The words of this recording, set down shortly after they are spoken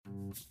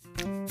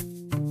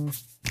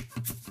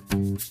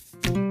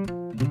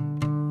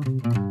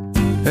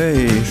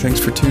Hey, thanks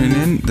for tuning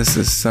in. This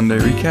is Sunday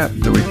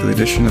Recap, the weekly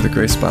edition of the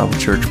Grace Bible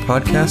Church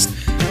podcast,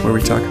 where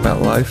we talk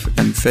about life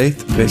and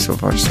faith based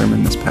off our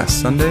sermon this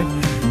past Sunday.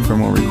 For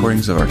more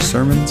recordings of our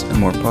sermons and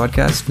more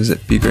podcasts,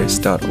 visit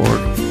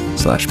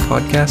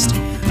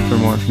bgrace.org/podcast. For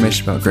more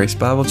information about Grace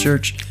Bible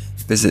Church,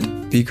 visit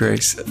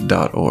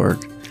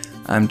bgrace.org.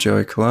 I'm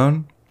Joey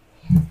Colon.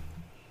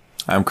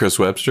 I'm Chris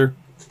Webster.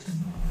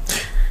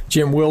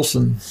 Jim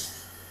Wilson.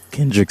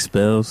 Kendrick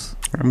Spells.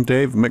 I'm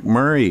Dave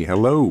McMurray.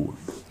 Hello.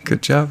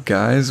 Good job,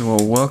 guys.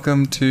 Well,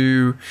 welcome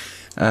to,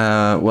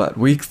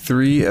 week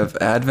 3 of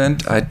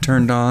Advent. I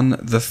turned on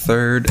the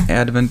third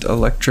Advent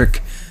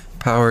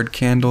electric-powered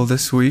candle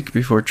this week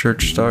before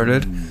church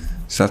started.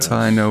 So that's how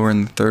I know we're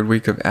in the third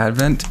week of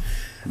Advent.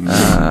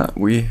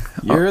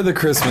 You're the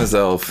Christmas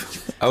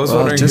elf. I was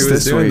wondering who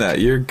was doing that.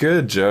 You're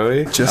good,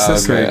 Joey. Just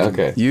this week.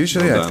 Okay.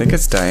 Usually, I think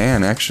it's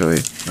Diane,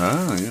 actually.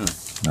 Oh, yeah.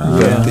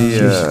 But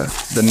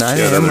the 9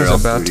 a.m. was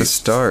about to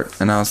start,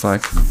 and I was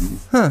like,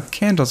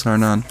 candles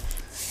aren't on.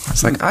 I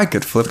was like, I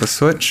could flip a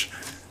switch.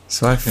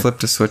 So I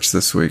flipped a switch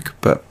this week,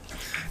 but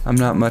I'm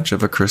not much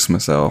of a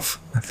Christmas elf.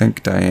 I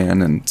think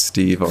Diane and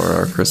Steve are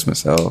our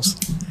Christmas elves.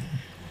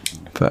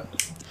 But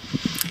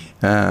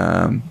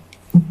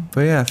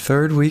yeah,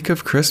 third week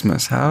of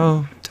Christmas.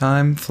 How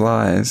time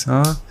flies,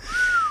 huh?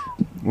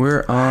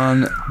 We're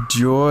on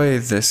Joy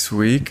this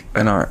week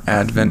in our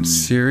Advent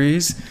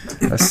series,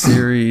 a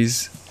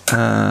series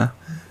that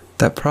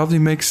probably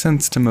makes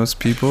sense to most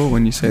people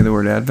when you say the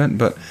word Advent,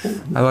 but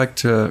I like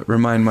to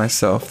remind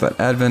myself that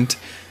Advent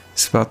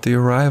is about the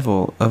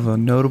arrival of a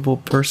notable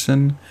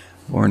person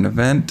or an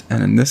event,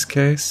 and in this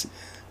case,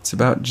 it's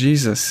about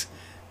Jesus.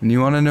 And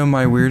you want to know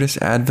my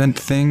weirdest Advent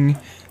thing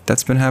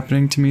that's been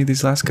happening to me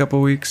these last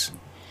couple weeks?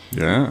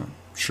 Yeah,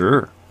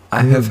 sure.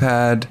 I have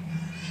had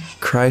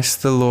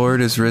Christ the Lord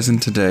is risen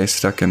today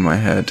stuck in my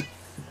head.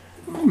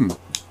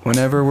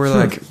 Whenever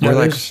we're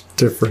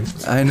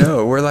different. I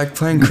know, we're like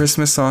playing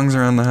Christmas songs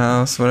around the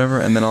house,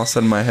 whatever, and then all of a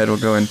sudden my head will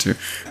go into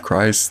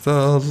Christ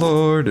the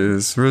Lord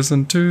is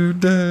risen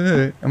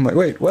today. I'm like,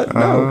 wait, what?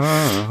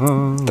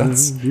 No.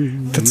 That's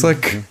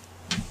like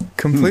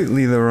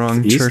completely the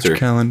wrong Easter. church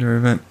calendar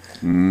event.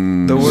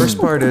 The worst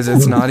part is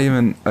it's not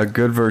even a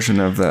good version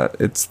of that.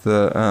 It's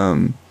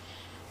the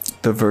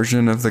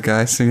version of the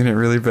guy singing it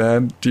really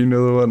bad. Do you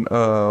know the one?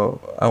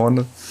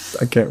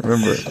 I can't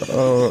remember.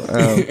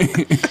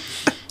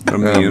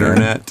 From the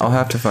internet. I'll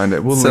have to find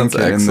it. We'll Sounds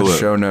link it in the excellent.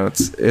 show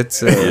notes.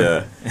 It's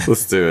Yeah,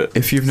 let's do it.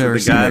 if you've never The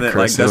seen guy it, that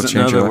Chris, like it'll doesn't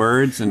know change the your life.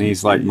 words and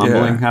he's like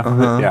mumbling half of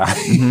it. Yeah.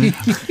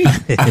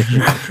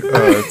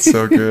 Oh, it's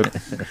so good.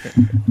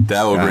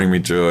 That will bring me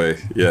joy.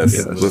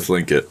 Yes, let's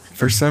link it.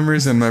 For some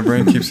reason, my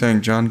brain keeps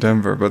saying John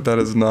Denver, but that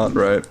is not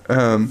right.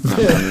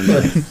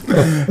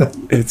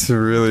 It's a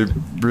really,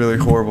 really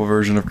horrible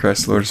version of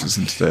Christ the Lord is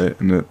risen today,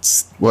 and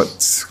it's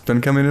what's been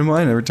coming to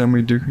mind every time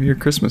we do hear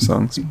Christmas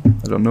songs.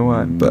 I don't know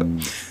why, but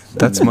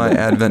that's my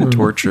Advent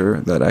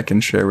torture that I can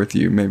share with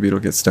you. Maybe it'll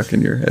get stuck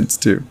in your heads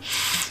too.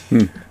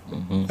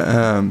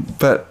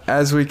 But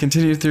as we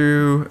continue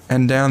through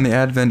and down the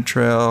Advent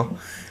trail,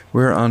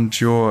 we're on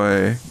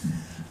Joy.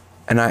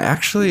 And I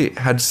actually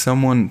had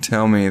someone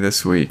tell me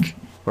this week,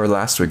 or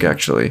last week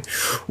actually,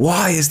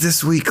 why is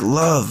this week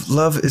love?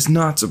 Love is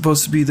not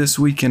supposed to be this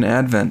week in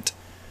Advent.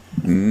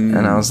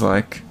 And I was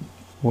like,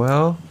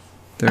 well,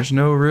 there's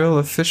no real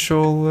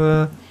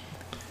official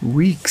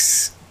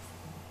weeks.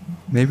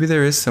 Maybe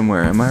there is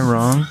somewhere. Am I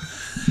wrong?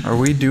 Are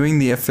we doing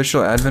the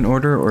official Advent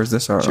order, or is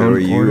this our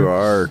Joey, own order? you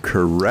are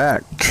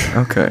correct.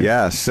 Okay.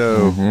 Yeah,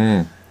 so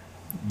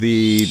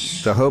the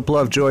Hope,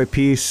 Love, Joy,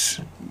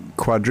 Peace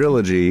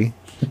quadrilogy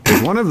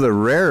is one of the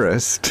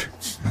rarest.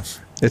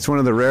 It's one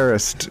of the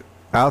rarest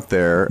out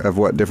there of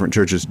what different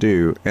churches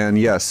do. And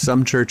yes,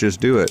 some churches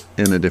do it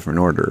in a different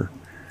order.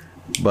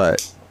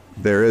 But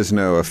there is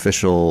no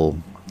official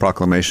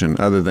proclamation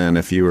other than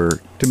if you were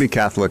to be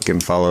Catholic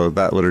and follow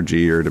that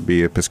liturgy, or to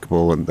be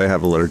Episcopal and they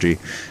have a liturgy.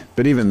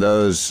 But even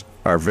those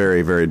are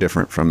very, very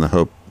different from the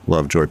Hope,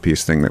 Love, Joy,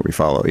 Peace thing that we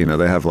follow. You know,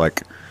 they have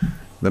like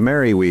the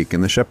Mary Week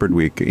and the Shepherd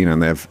Week, you know,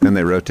 and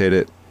they rotate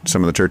it.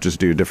 Some of the churches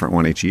do a different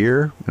one each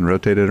year and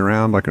rotate it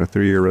around like a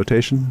 3-year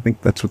rotation. I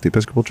think that's what the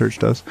Episcopal Church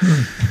does.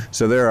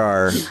 So there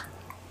are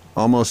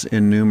almost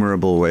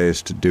innumerable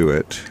ways to do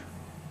it.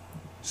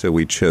 So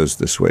we chose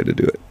this way to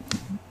do it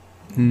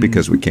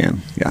because we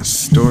can. Yeah.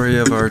 Story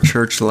of our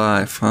church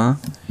life, huh?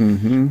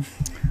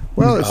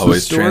 Well, it's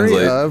Always the story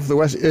translate. of the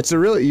West. It's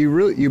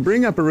you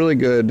bring up a really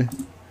good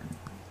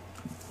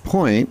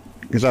point,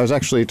 because I was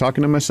actually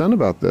talking to my son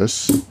about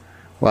this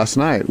last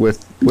night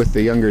with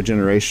the younger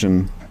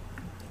generation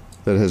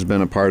that has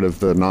been a part of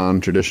the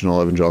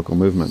non-traditional evangelical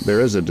movement.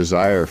 There is a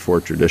desire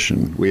for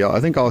tradition. I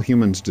think all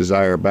humans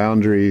desire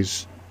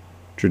boundaries,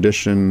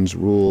 traditions,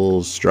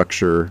 rules,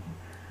 structure,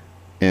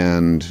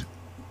 and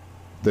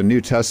the New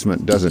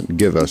Testament doesn't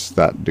give us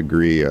that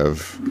degree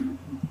of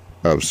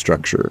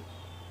structure,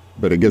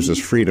 but it gives us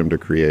freedom to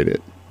create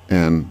it.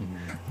 And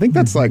I think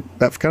that's like,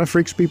 that kind of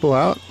freaks people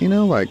out, you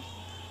know,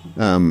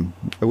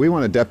 we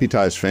want to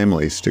deputize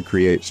families to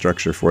create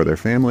structure for their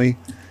family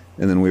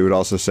And then we would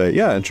also say,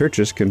 yeah, and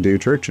churches can do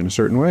church in a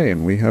certain way,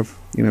 and we have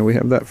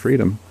that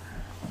freedom.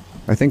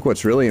 I think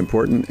what's really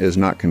important is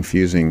not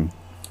confusing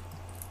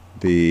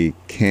the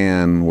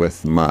can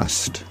with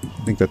must.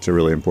 I think that's a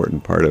really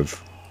important part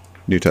of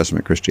New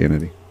Testament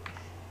Christianity.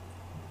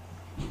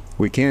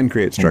 We can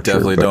create structure.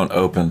 Definitely don't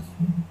open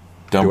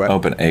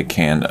a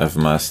can of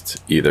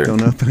must either.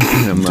 Don't open a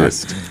can of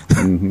must.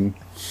 Mm-hmm.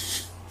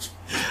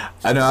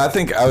 I know. I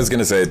think I was going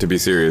to say, to be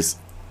serious,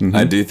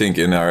 I do think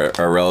in our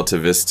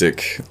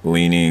relativistic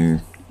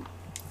leaning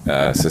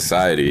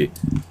society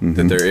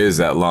that there is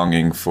that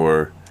longing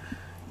for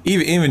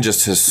even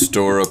just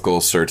historical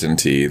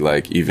certainty,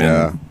 like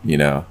even,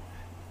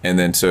 and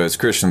then so as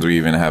Christians, we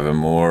even have a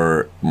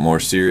more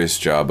serious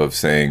job of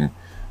saying,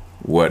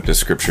 what does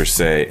Scripture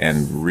say,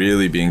 and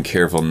really being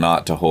careful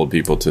not to hold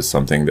people to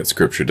something that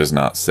Scripture does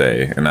not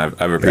say. And I've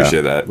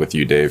appreciated that with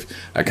you, Dave.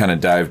 I kind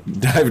of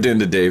dived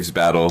into Dave's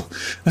battle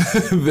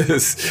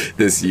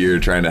this year,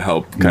 trying to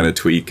help kind of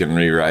tweak and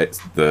rewrite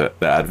the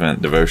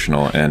Advent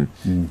devotional. And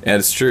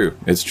it's true.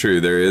 It's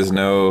true. There is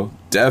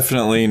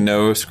definitely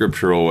no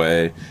scriptural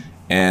way,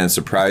 and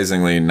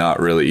surprisingly, not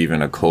really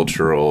even a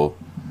cultural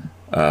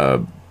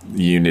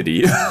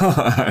unity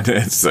on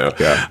it. So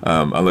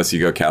unless you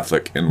go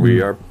Catholic, and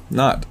we are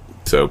not,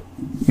 so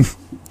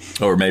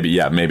or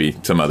maybe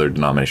some other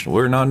denominational.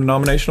 We're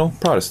non-denominational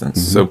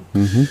Protestants, so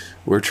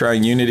we're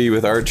trying unity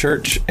with our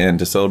church and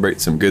to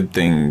celebrate some good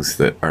things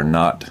that are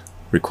not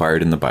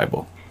required in the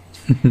Bible.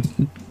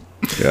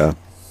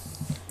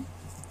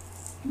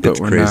 But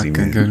we're crazy, not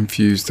going to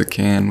confuse the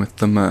can with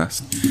the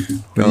must.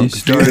 Don't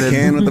confuse the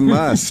can with the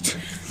must.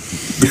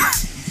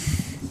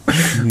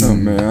 Oh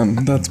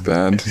man, that's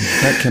bad.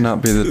 That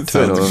cannot be the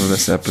title of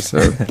this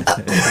episode.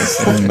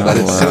 But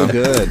it's so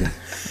good.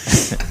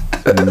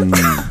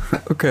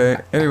 Okay,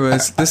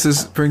 anyways, this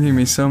is bringing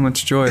me so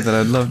much joy that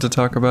I'd love to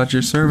talk about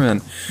your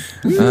sermon.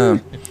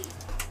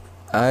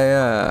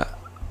 I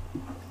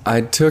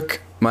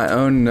took my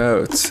own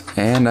notes,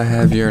 and I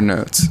have your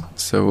notes,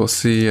 so we'll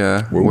see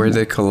where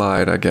they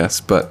collide, I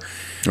guess. But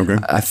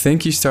I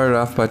think you started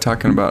off by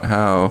talking about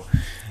how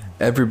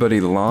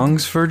everybody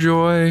longs for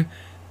joy,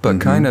 but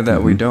kind of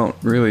that we don't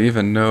really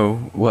even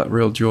know what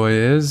real joy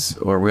is,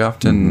 or we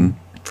often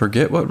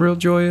forget what real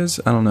joy is.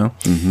 I don't know.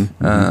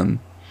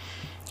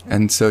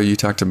 And so you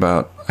talked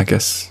about, I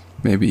guess,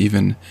 maybe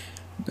even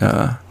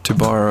to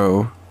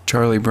borrow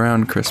Charlie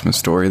Brown Christmas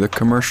story, the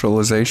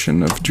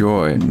commercialization of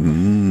joy.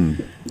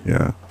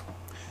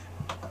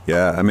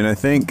 Yeah, I mean, I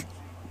think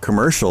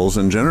commercials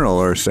in general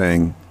are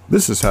saying,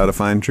 this is how to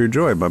find true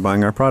joy, by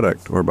buying our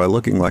product, or by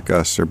looking like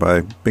us, or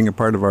by being a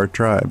part of our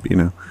tribe,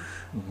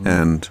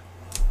 and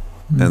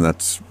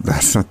that's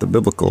not the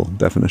biblical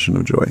definition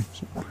of joy.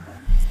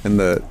 And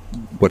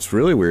what's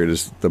really weird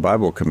is the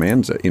Bible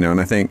commands it,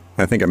 and I think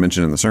I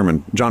mentioned in the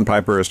sermon, John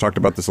Piper has talked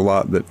about this a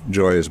lot, that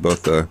joy is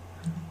both a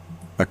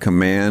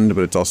command,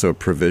 but it's also a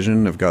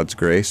provision of God's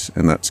grace,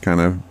 and that's kind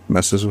of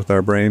messes with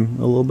our brain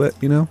a little bit,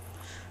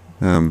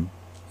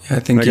 I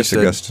think you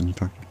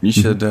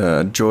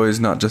said joy is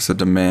not just a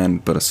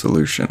demand, but a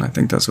solution. I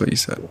think that's what you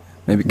said.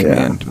 Maybe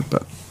command,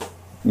 but.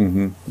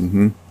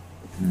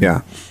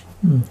 Yeah.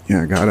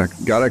 Yeah,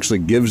 God actually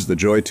gives the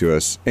joy to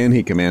us, and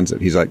He commands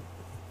it. He's like,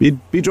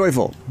 be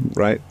joyful,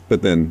 right?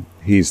 But then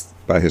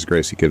by His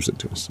grace, He gives it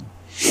to us.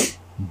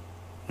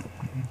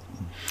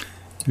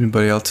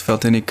 Anybody else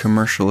felt any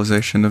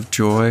commercialization of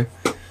joy?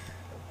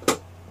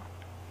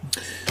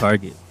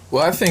 Target.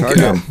 Well, I think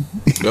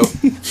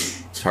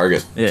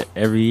Target. Yeah,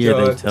 every year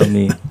they tell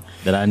me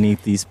that I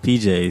need these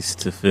PJs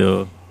to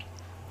feel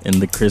in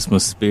the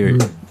Christmas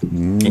spirit,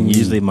 and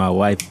usually my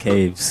wife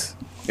caves.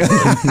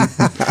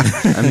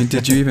 I mean,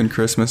 did you even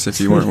Christmas if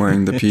you weren't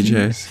wearing the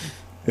PJs?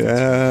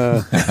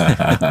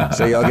 Yeah.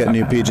 So y'all get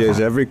new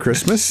PJs every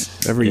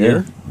Christmas, every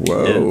year?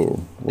 Whoa.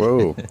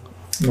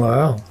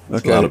 Wow.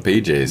 That's a lot of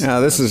PJs. Now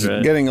this is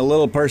getting a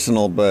little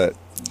personal, but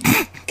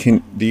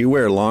do you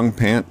wear long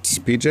pants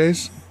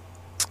PJs?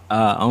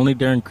 Only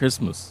during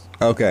Christmas.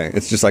 Okay,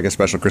 it's just like a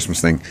special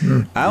Christmas thing.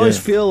 I always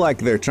feel like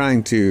they're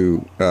trying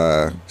to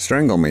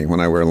strangle me when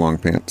I wear long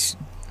pants.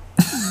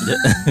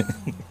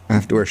 I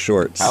have to wear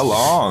shorts. How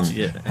long?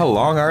 How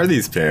long are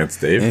these pants,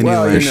 Dave? Anyway,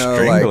 well,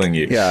 strangling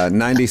you. Yeah,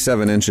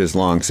 97 inches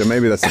long. So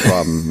maybe that's the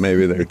problem.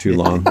 Maybe they're too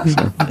long.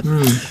 So.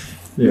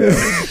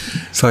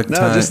 It's like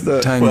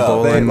tying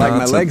bowling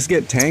knots. My legs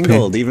get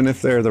tangled even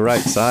if they're the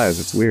right size.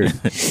 It's weird.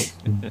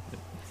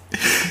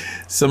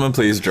 Someone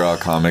please draw a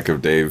comic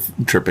of Dave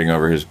tripping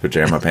over his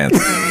pajama pants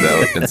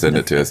and send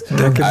it to us.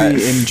 That could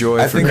be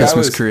Enjoy for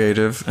Christmas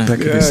Creative. That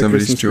could be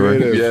somebody's Christmas joy.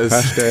 Creative.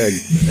 Yes.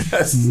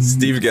 Hashtag.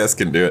 Steve Guest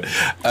can do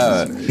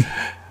it.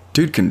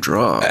 Dude can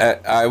draw.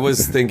 I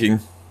was thinking,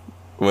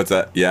 what's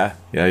that? Yeah.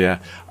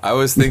 I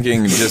was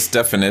thinking just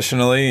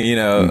definitionally,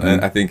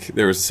 I think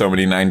there was so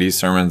many 90s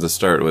sermons that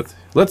start with,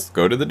 let's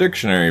go to the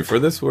dictionary for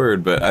this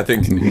word. But I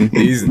think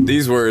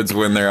these words,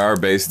 when they are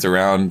based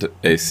around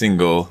these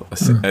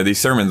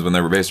sermons, when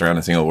they're based around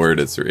a single word,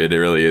 it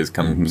really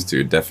comes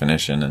to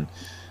definition.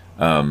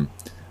 And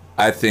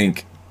I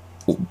think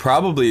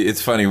probably,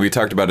 it's funny, we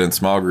talked about it in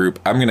small group.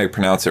 I'm going to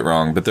pronounce it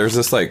wrong, but there's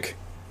this like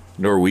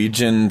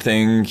Norwegian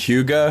thing,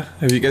 Huga.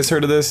 Have you guys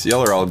heard of this?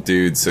 Y'all are all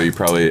dudes, so you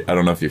probably, I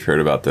don't know if you've heard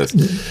about this.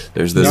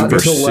 There's this Not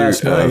until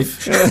last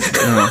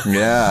pursuit of,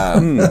 yeah,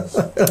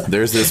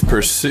 there's this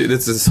pursuit,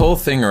 it's this whole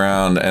thing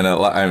around, and a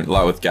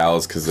lot with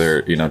gals because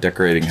they're, you know,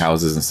 decorating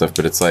houses and stuff,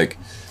 but it's like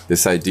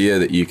this idea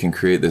that you can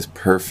create this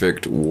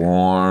perfect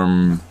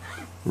warm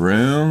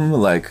room,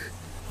 like,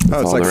 Oh,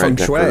 it's all like the right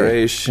feng shui.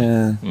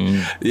 decoration.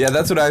 Yeah,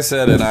 that's what I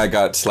said, and I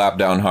got slapped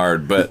down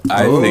hard. But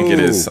I think it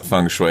is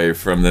feng shui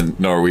from the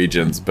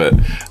Norwegians. But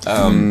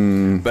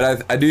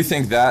I do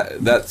think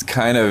that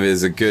kind of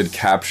is a good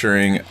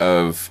capturing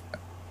of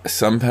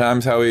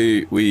sometimes how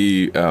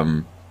we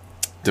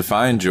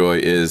define joy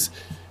is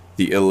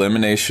the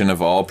elimination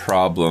of all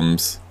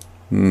problems,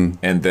 and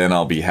then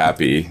I'll be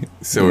happy.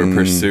 So we're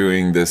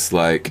pursuing this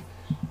like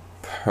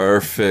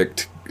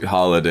perfect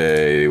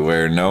holiday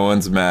where no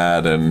one's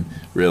mad and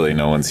really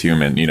no one's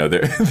human. You know,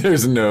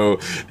 there's no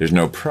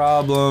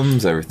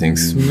problems,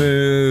 everything's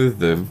smooth,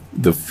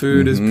 the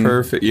food is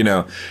perfect, you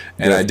know.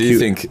 And Yeah, I do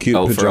think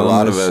for a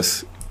lot of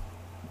pajamas. us,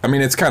 I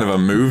mean, it's kind of a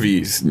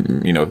movie,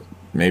 you know,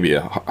 maybe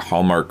a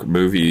Hallmark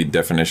movie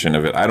definition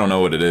of it. I don't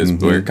know what it is,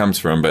 where it comes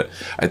from, but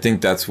I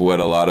think that's what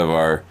a lot of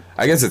our,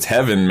 I guess it's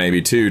heaven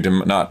maybe too,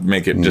 to not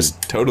make it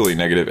just totally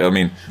negative. I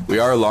mean, we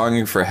are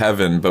longing for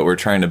heaven, but we're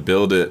trying to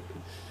build it.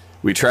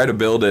 We try to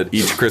build it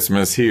each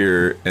Christmas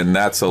here, and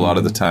that's a lot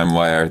of the time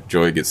why our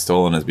joy gets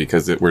stolen, is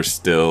because we're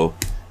still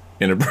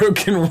in a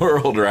broken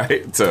world,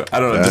 right? So I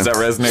don't know. Does that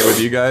resonate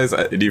with you guys?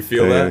 Do you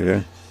feel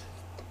that?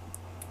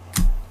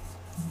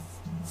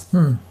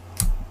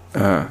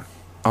 Yeah.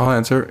 I'll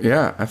answer.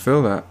 Yeah, I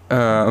feel that.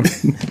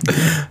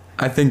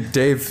 I think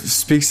Dave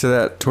speaks to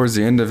that towards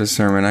the end of his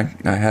sermon.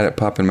 I had it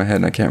pop in my head,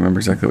 and I can't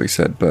remember exactly what he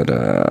said, but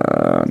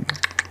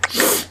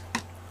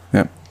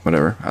yeah,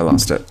 whatever. I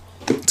lost it.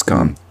 It's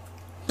gone.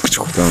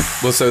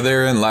 Well, so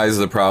therein lies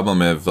the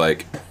problem of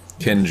like,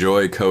 can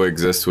joy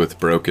coexist with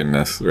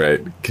brokenness,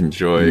 right? Can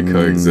joy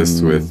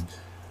coexist with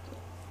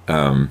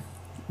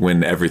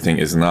when everything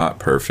is not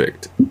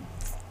perfect?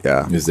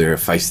 Yeah. Is there a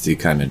feisty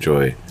kind of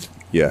joy?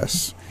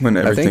 Yes. When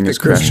I everything think the is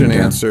crashing Christian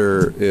down.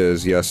 answer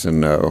is yes and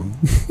no.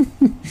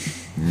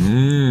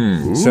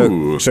 Ooh,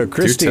 So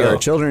Christy, do tell.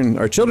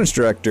 our children's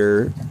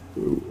director,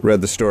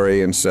 read the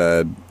story and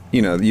said,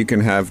 you know, you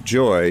can have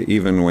joy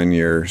even when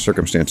your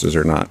circumstances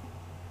are not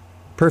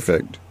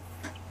perfect.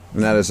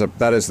 And that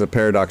is the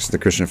paradox of the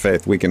Christian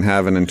faith. We can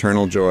have an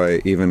internal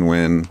joy even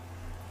when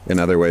in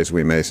other ways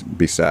we may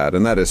be sad,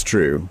 and that is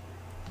true.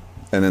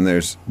 And then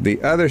there's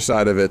the other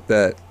side of it,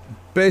 that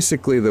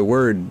basically the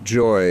word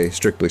joy,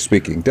 strictly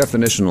speaking,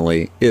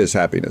 definitionally is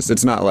happiness.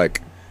 It's not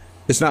like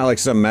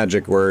some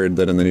magic word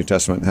that in the New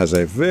Testament has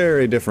a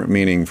very different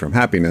meaning from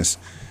happiness.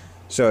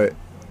 So,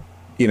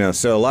 you know,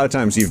 so a lot of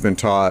times you've been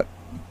taught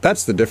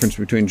that's the difference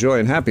between joy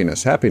and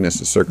happiness. Happiness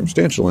is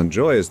circumstantial and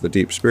joy is the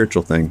deep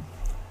spiritual thing.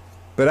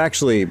 But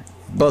actually,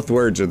 both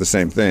words are the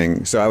same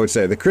thing. So I would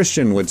say the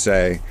Christian would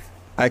say,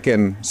 I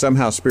can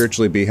somehow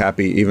spiritually be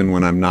happy even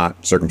when I'm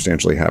not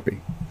circumstantially happy.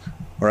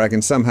 Or I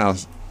can somehow,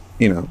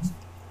 you know,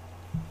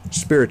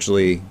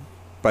 spiritually,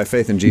 by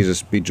faith in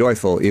Jesus, be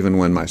joyful even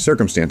when my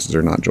circumstances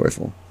are not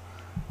joyful.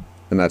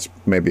 And that's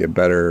maybe a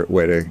better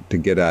way to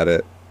get at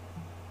it.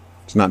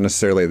 It's not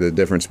necessarily the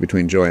difference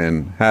between joy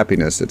and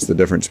happiness. It's the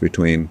difference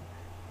between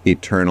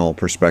eternal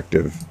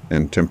perspective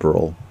and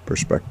temporal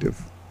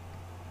perspective.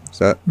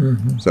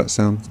 Does that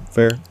sound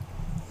fair?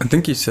 I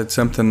think you said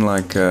something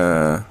like,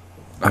 I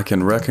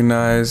can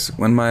recognize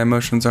when my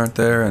emotions aren't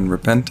there and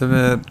repent of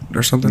it,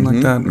 or something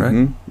like that,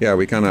 right? Yeah,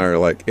 we kind of are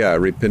like,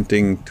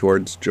 repenting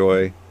towards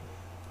joy.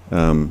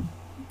 And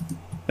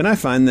I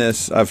find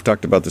this, I've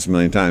talked about this a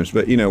million times,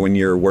 but, you know, when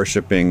you're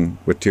worshiping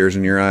with tears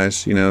in your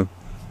eyes, you know,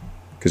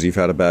 because you've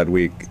had a bad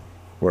week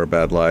or a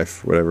bad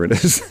life, whatever it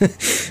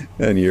is,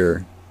 and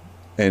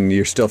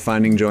you're still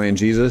finding joy in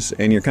Jesus,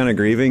 and you're kind of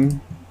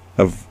grieving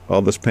of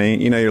all this pain,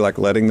 you know, you're like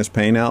letting this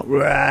pain out,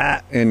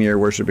 and you're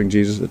worshiping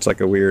Jesus. It's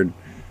like a weird,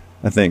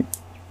 I think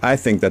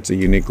that's a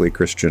uniquely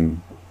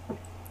Christian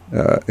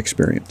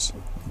experience.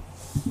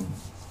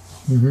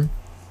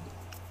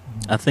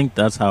 I think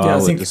that's how Yeah, I I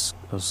would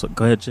think-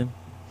 go ahead, Jim.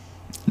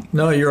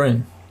 No, you're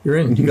in. You're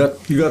in. You got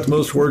the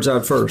most words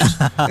out first.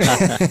 I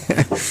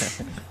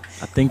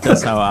think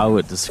that's how I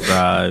would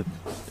describe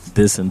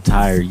this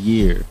entire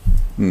year.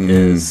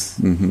 Is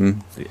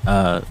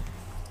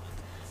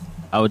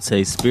I would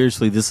say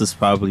spiritually, this has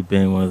probably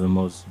been one of the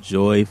most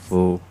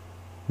joyful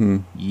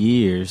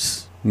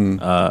years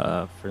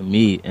for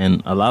me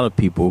and a lot of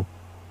people,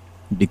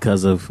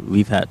 because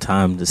we've had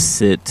time to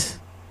sit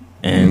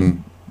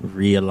and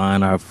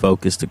realign our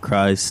focus to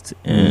Christ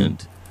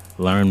and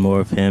learn more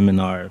of Him in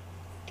our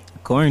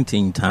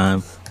quarantine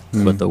time.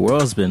 But the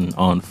world's been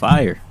on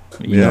fire,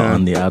 you know,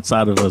 on the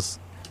outside of us,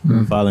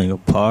 falling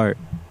apart.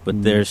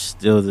 But there's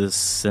still this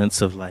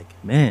sense of like,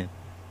 man,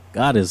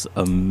 God is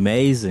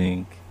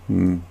amazing,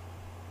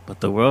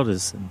 but the world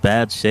is in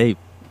bad shape.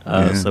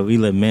 So we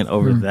lament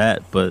over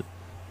that. But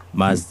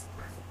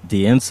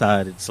the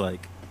inside, it's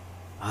like,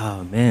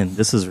 oh man,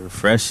 this is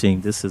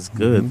refreshing. This is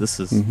good. This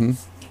is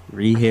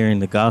rehearing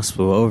the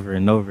gospel over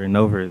and over and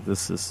over.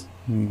 This is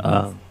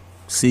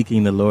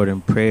seeking the Lord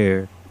in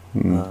prayer.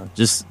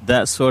 Just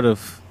that sort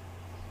of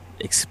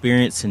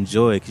experience and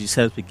joy. Because you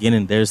said at the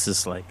beginning, there's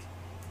this like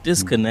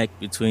disconnect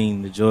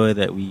between the joy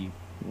that we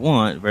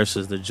want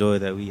versus the joy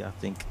that we, I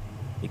think,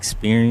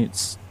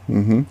 experience.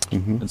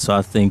 And so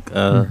I think,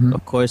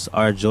 of course,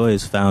 our joy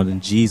is found in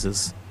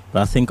Jesus.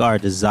 But I think our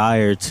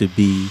desire to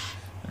be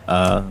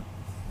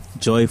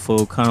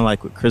joyful, kind of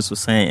like what Chris was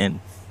saying, and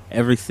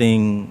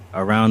everything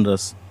around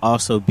us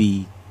also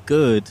be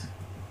good,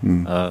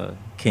 can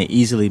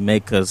easily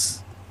make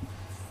us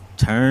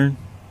turn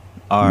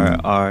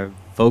our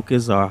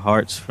focus, our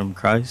hearts from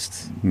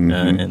Christ,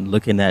 and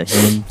looking at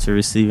Him to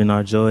receiving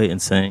our joy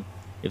and saying,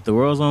 if the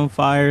world's on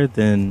fire,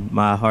 then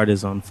my heart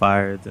is on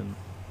fire. Then,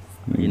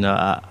 you know,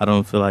 I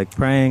don't feel like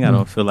praying. I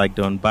don't feel like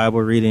doing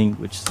Bible reading,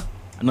 which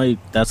I know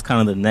that's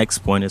kind of the next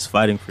point, is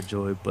fighting for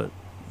joy. But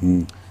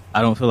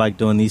I don't feel like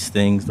doing these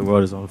things. The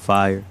world is on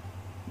fire.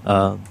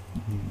 But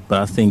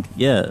I think,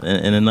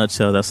 in a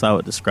nutshell, that's how I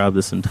would describe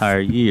this entire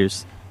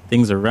years.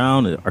 Things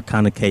around it are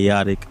kind of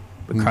chaotic,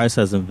 but Christ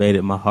has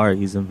invaded my heart.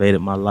 He's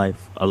invaded my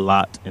life a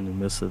lot in the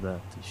midst of that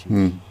this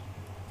year.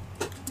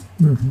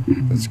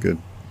 That's good.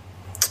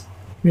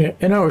 Yeah,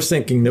 and I was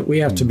thinking that we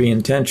have to be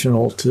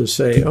intentional to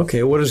say,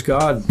 okay, what is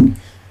God?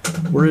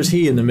 Where is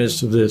He in the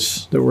midst of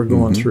this that we're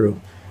going through,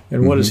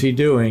 and what is He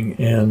doing?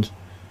 And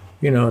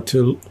you know,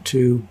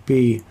 to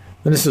be,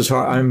 and this is how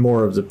I'm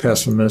more of the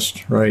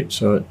pessimist, right?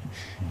 So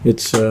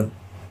it's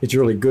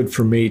really good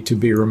for me to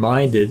be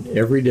reminded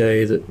every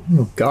day that, you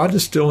know, God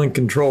is still in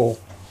control,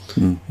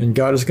 and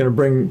God is going to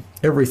bring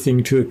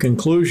everything to a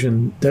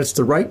conclusion that's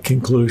the right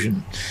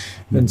conclusion,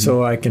 and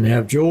so I can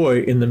have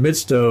joy in the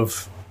midst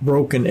of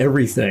broken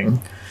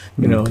everything,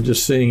 you know,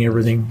 just seeing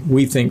everything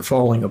we think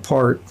falling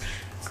apart,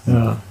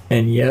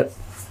 and yet,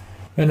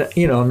 and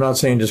you know, I'm not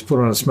saying just put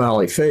on a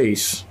smiley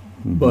face,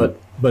 but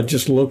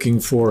just looking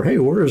for, hey,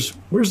 where's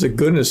the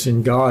goodness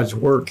in God's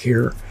work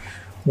here?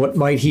 What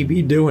might He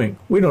be doing?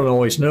 We don't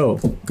always know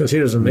because He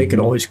doesn't make it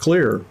always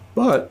clear,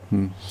 but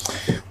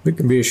we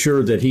can be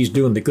assured that He's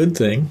doing the good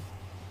thing.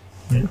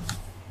 Yeah,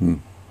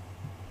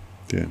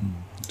 Yeah,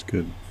 that's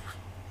good.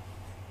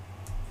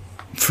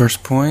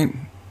 First point.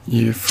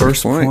 Your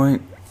first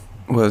point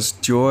was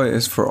joy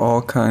is for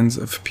all kinds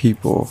of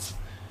people.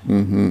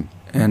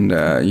 And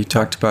you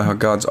talked about how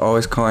God's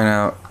always calling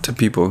out to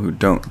people who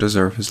don't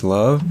deserve His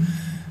love.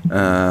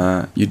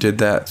 You did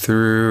that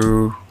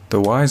through the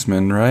wise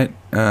men, right?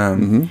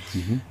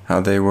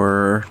 How they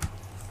were,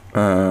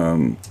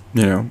 you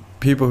know,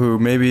 people who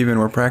maybe even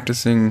were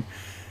practicing,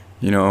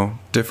 you know,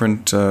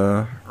 different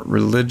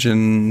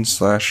religion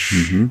 /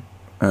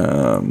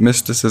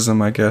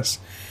 mysticism, I guess.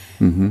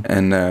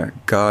 And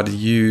God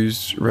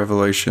used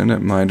revelation.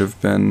 It might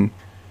have been,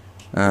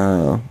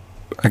 I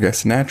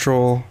guess,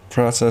 natural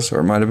process,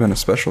 or it might have been a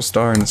special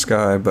star in the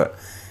sky, but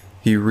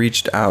He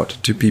reached out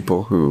to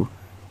people who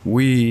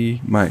we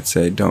might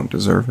say don't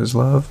deserve His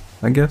love,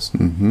 I guess.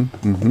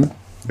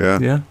 Yeah.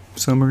 Yeah,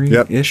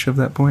 summary-ish of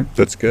that point.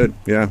 That's good.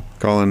 Yeah,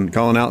 calling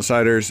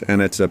outsiders,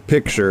 and it's a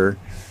picture.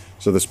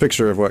 So this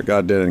picture of what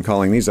God did in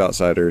calling these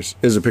outsiders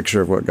is a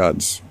picture of what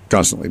God's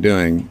constantly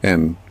doing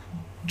and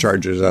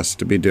charges us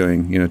to be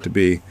doing. You know, to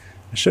be.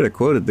 I should have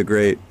quoted the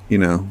great. You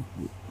know,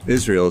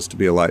 Israel is to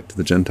be a light to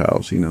the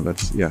Gentiles. You know,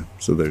 that's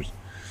So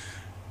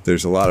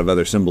there's a lot of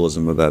other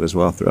symbolism of that as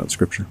well throughout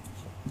Scripture.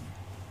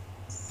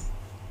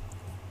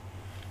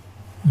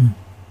 I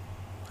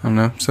don't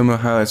know. Some of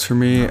the highlights for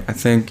me, I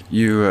think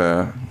you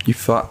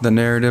fought the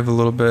narrative a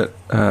little bit,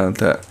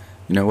 that,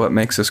 you know, what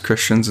makes us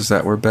Christians is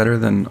that we're better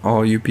than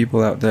all you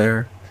people out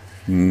there.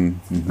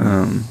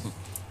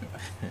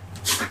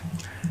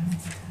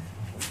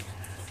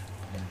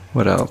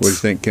 What else? What do you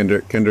think,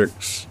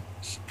 Kendrick's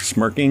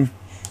smirking?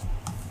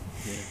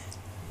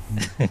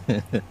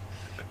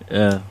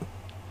 Yeah,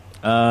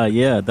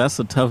 that's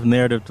a tough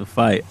narrative to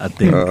fight, I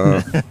think.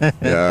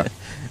 Yeah.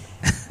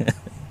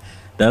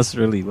 That's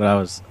really what I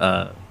was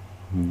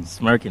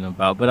smirking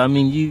about. But I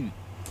mean, you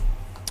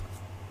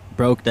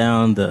broke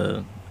down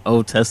the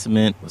Old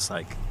Testament, was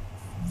like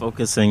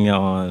focusing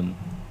on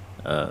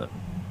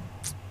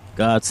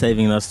God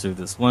saving us through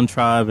this one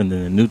tribe, and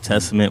then the New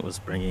Testament was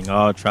bringing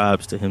all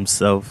tribes to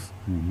Himself.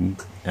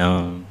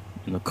 And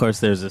of course,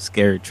 there's a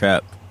scary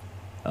trap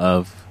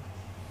of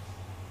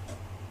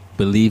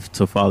belief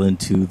to fall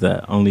into,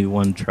 that only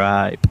one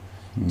tribe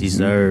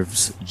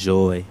deserves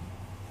joy.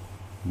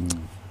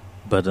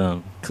 But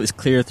it's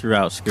clear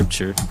throughout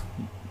Scripture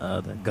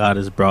that God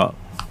has brought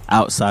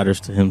outsiders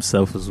to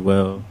Himself as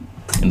well,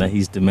 and that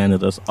He's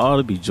demanded us all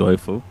to be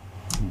joyful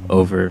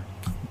over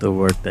the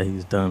work that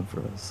He's done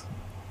for us.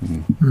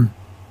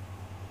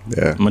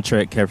 Yeah. I'm going to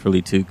tread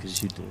carefully too,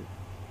 because you did.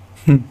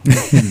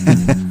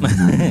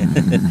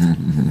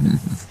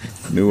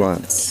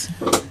 Nuance.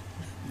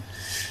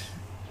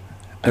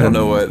 I don't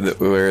know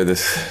where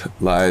this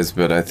lies,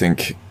 but I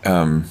think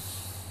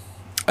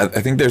I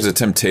think there's a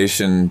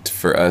temptation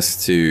for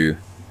us to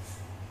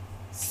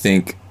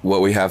think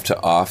what we have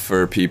to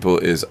offer people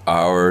is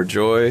our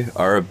joy,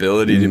 our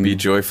ability to be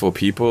joyful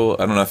people.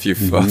 I don't know if you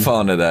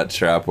fall into that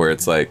trap where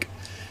it's like,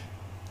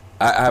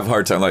 I have a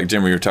hard time, like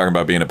Jim, we were talking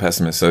about being a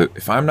pessimist. So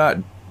if I'm not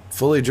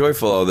fully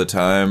joyful all the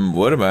time,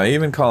 what am I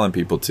even calling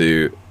people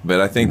to? But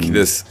I think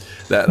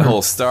that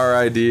whole star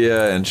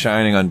idea and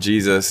shining on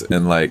Jesus,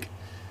 and like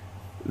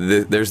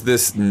there's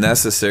this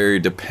necessary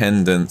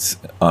dependence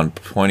on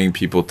pointing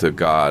people to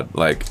God,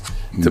 like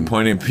to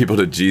pointing people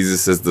to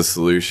Jesus as the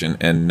solution,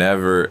 and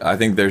never, I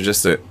think there's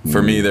just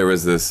for me, there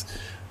was this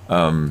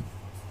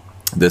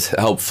this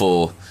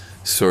helpful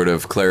sort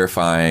of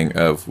clarifying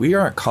of, we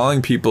aren't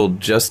calling people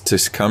just to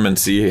come and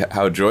see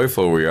how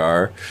joyful we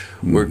are.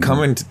 We're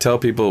coming to tell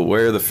people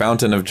where the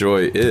fountain of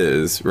joy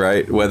is,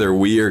 right? Whether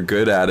we are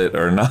good at it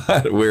or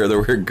not, whether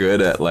we're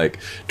good at like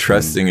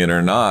trusting it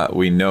or not,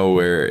 we know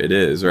where it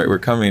is, right? We're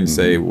coming to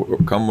say,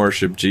 come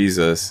worship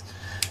Jesus.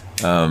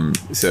 So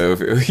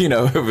if, you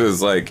know, if it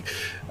was like,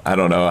 I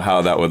don't know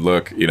how that would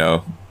look, you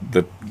know,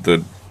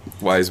 the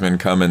wise men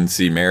come and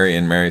see Mary,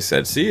 and Mary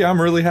said, see,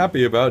 I'm really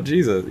happy about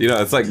Jesus. You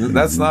know, it's like,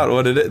 that's not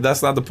what it is.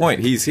 That's not the point.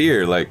 He's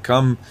here. Like,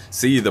 come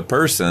see the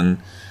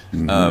person.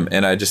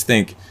 And I just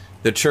think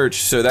the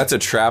church, so that's a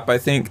trap, I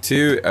think,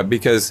 too,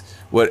 because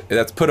what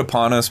that's put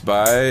upon us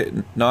by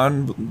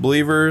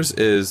non-believers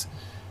is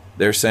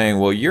they're saying,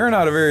 well, you're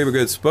not a very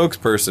good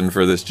spokesperson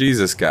for this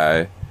Jesus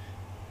guy.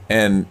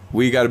 And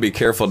we got to be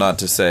careful not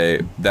to say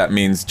that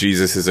means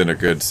Jesus isn't a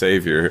good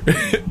savior.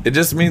 It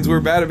just means we're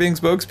bad at being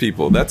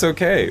spokespeople. That's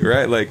okay,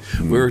 right? Like,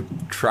 we're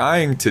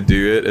trying to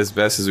do it as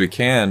best as we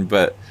can,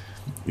 but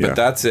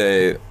that's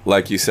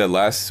like you said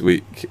last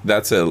week,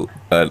 that's an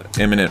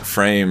imminent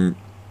frame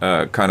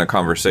kind of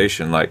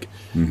conversation. Like,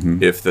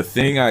 if the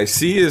thing I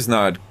see is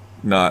not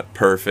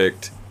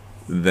perfect,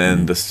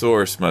 then the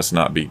source must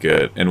not be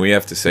good, and we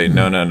have to say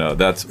no.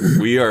 That's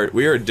we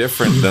are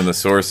different than the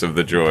source of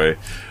the joy,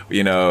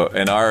 you know,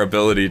 and our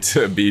ability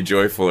to be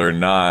joyful or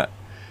not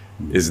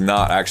is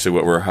not actually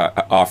what we're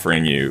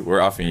offering you. We're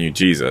offering you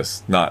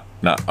Jesus, not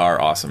our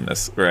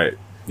awesomeness, right?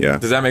 Yeah.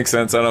 Does that make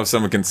sense? I don't know if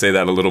someone can say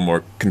that a little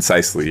more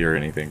concisely or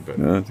anything, but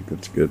no, I think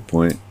that's a good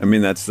point. I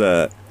mean, that's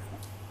a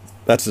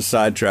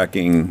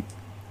sidetracking,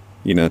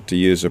 you know, to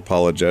use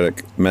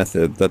apologetic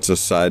method. That's a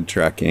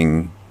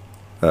sidetracking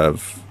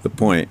of the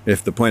point.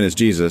 If the point is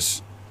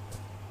Jesus,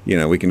 you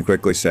know, we can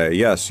quickly say,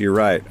 yes, you're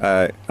right,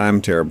 I'm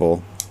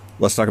terrible,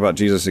 let's talk about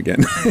Jesus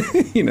again.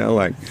 You know,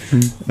 like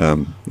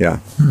yeah,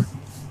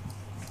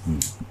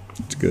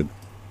 it's good.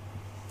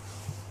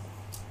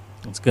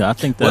 It's good. I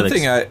think that one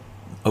thing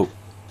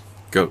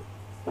go.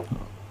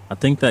 I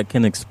think that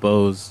can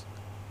expose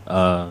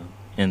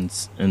in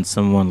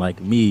someone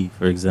like me,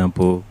 for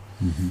example,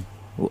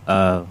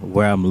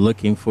 where I'm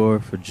looking for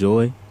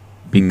joy,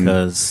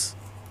 because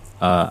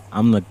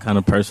I'm the kind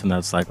of person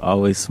that's like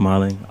always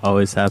smiling,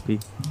 always happy.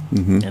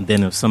 And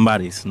then if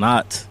somebody's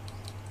not,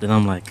 then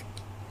I'm like,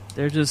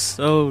 they're just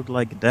so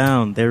like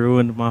down. They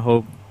ruined my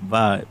whole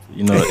vibe,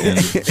 you know. And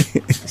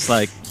it's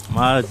like,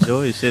 my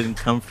joy shouldn't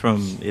come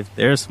from if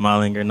they're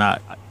smiling or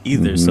not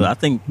either. So I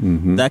think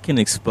that can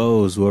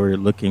expose what we're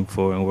looking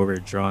for and where we're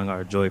drawing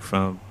our joy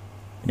from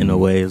in a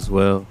way as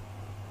well.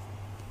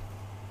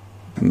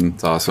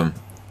 It's awesome.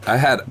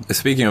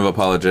 Speaking of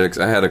apologetics,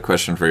 I had a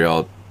question for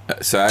y'all.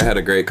 So I had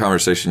a great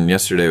conversation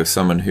yesterday with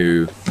someone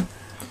who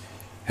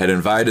had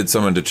invited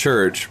someone to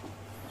church,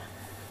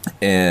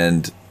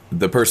 and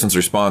the person's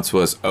response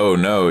was, "Oh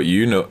no,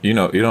 you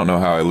don't know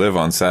how I live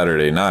on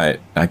Saturday night.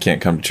 I can't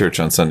come to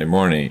church on Sunday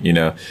morning, you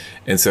know."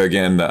 And so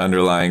again, the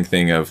underlying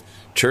thing of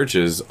church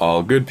is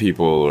all good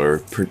people,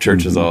 or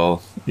church is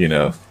all, you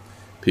know,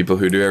 people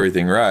who do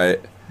everything right.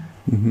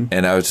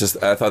 And I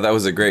thought that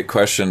was a great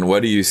question.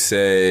 What do you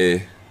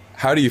say?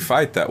 How do you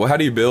fight that? Well, how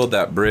do you build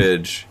that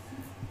bridge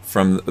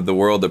from the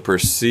world that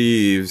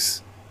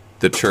perceives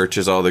the church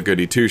as all the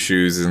goody two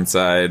shoes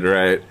inside,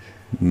 right?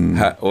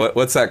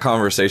 What's that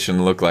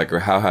conversation look like, or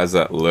how has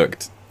that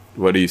looked?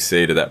 What do you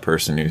say to that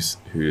person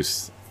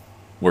who's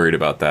worried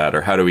about that,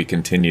 or how do we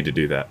continue to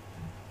do that?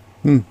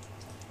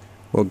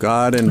 Well,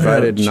 God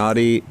invited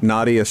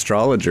naughty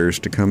astrologers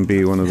to come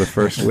be one of the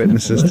first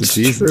witnesses to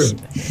Jesus.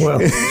 True. Well,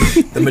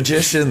 The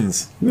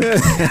magicians.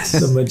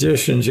 the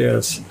magicians,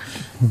 yes.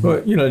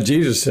 But, you know,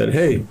 Jesus said,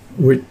 hey,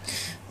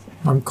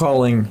 I'm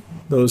calling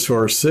those who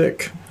are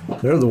sick.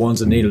 They're the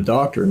ones that need a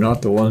doctor,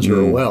 not the ones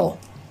who are well.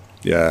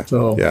 Yeah.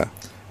 So yeah.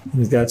 I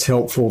think that's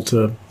helpful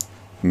to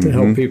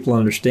help people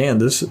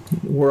understand this.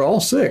 We're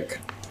all sick.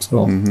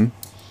 So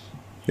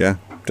Yeah,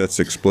 that's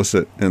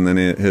explicit. And then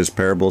his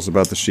parables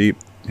about the sheep,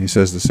 he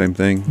says the same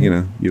thing. You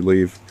know, you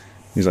leave.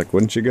 He's like,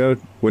 wouldn't you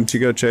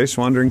go chase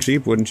wandering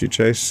sheep? Wouldn't you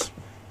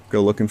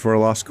go looking for a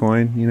lost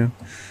coin? You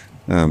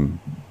know,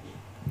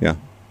 yeah,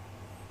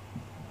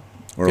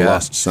 or a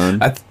lost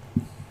son.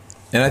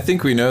 And I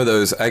think we know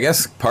those. I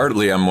guess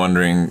partly I'm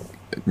wondering,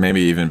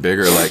 maybe even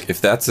bigger, like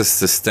if that's a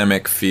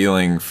systemic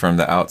feeling from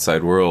the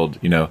outside world,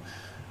 you know,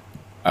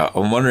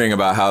 I'm wondering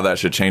about how that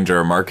should change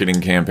our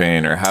marketing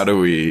campaign, or how do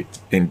we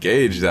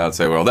engage the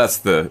outside world? That's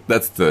the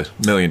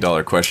 $1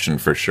 million question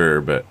for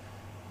sure. But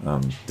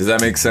Does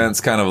that make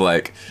sense? Kind of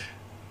like,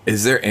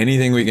 is there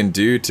anything we can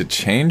do to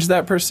change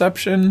that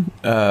perception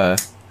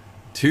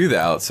to the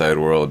outside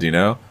world, you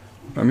know?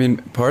 I mean,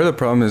 part of the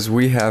problem is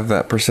we have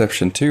that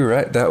perception too,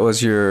 right? That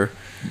was your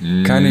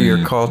kind of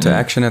your call to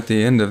action at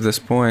the end of this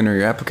point, or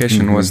your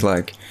application was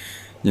like,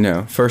 you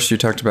know, first you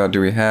talked about,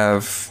 do we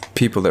have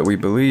people that we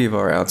believe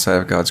are outside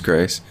of God's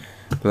grace?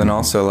 But then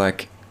also,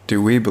 like,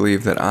 do we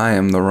believe that I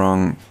am the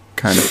wrong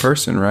kind of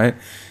person, right?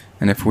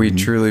 And if we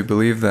truly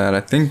believe that,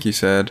 I think you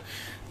said,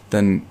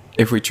 then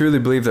if we truly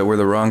believe that we're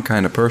the wrong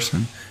kind of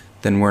person,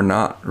 then we're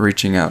not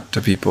reaching out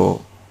to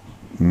people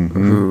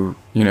who,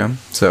 you know,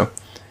 so.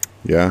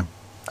 Yeah.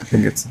 I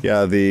think it's.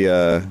 Yeah,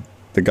 the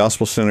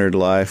Gospel-Centered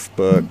Life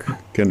book,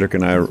 Kendrick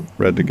and I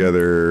read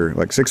together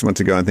like 6 months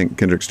ago. I think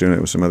Kendrick's doing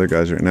it with some other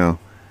guys right now.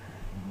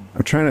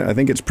 I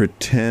think it's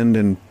Pretend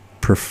and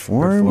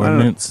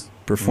Perform?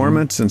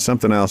 Performance and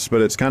something else,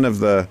 but it's kind of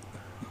the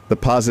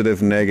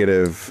positive,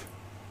 negative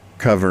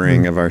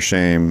covering of our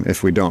shame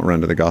if we don't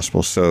run to the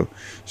gospel. So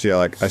yeah,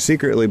 like I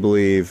secretly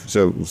believe,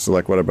 so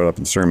like what I brought up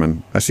in the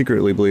sermon, I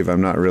secretly believe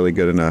I'm not really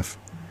good enough.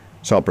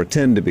 So I'll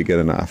pretend to be good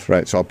enough,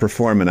 right? So I'll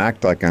perform and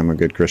act like I'm a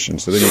good Christian.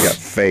 So then you got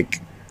fake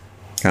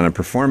kind of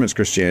performance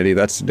Christianity.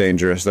 That's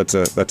dangerous. That's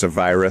a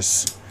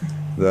virus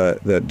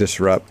that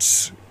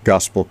disrupts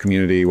gospel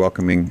community,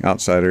 welcoming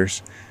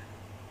outsiders.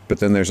 But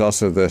then there's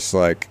also this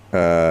like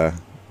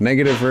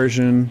negative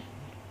version.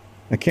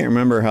 I can't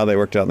remember how they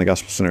worked out in the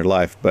Gospel-Centered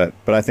Life, but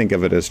I think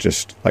of it as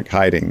just like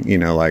hiding, you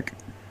know, like,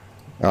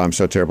 oh, I'm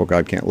so terrible,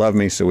 God can't love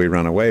me, so we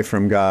run away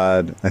from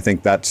God. I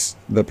think that's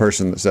the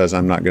person that says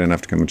I'm not good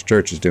enough to come to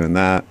church is doing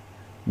that.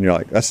 And you're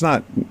like, that's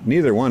not,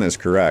 neither one is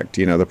correct.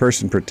 You know, the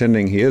person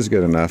pretending he is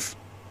good enough,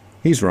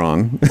 he's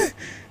wrong.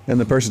 And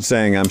the person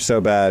saying I'm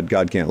so bad,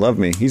 God can't love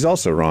me, he's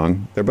also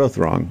wrong. They're both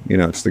wrong. You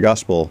know, it's the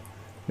gospel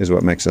is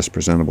what makes us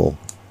presentable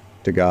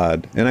to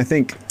God. And I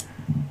think,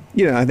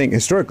 you know, I think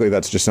historically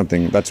that's just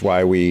something, that's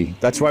why we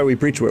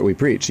preach what we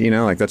preach, you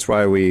know, like that's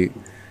why we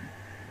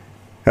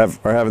are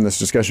having this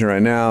discussion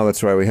right now.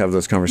 That's why we have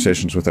those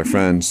conversations with our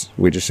friends.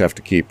 We just have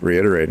to keep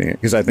reiterating it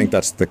because I think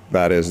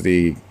that is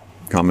the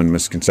common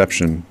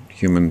misconception.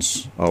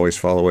 Humans always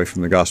fall away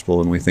from the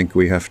gospel and we think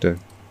we have to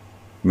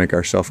make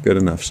ourselves good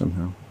enough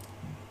somehow.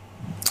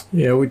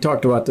 Yeah, we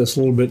talked about this a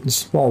little bit in a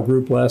small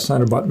group last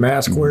night about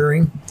mask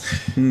wearing.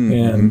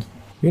 And,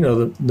 you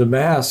know, the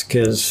mask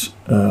has,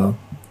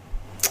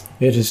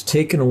 it has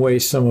taken away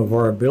some of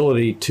our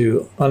ability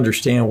to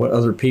understand what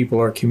other people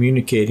are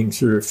communicating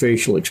through their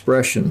facial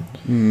expression.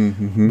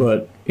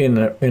 But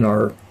in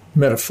our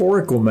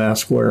metaphorical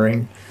mask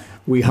wearing,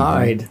 we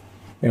hide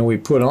and we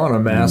put on a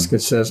mask that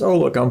says, "Oh,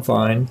 look, I'm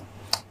fine."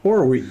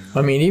 Or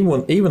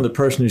even the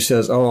person who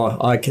says, "Oh,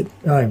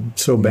 I'm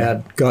so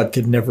bad, God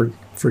could never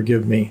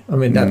forgive me." I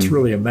mean, that's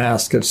really a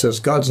mask that says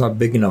God's not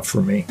big enough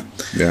for me.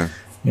 Yeah,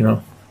 you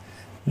know,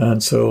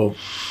 and so.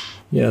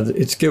 Yeah,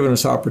 it's given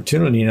us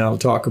opportunity now to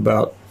talk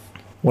about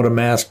what a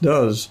mask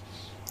does,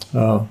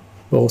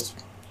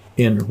 both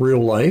in real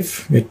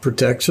life. It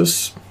protects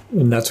us,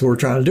 and that's what we're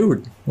trying to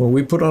do. When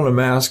we put on a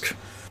mask,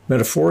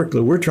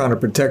 metaphorically, we're trying to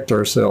protect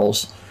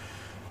ourselves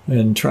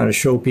and trying to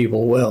show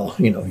people, well,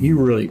 you know, you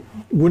really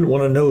wouldn't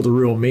want to know the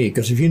real me,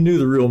 because if you knew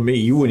the real me,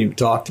 you wouldn't even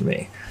talk to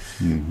me.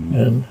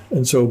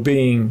 And so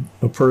being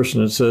a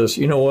person that says,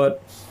 you know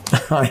what,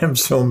 I am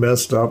so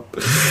messed up.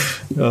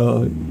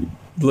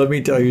 Let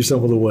me tell you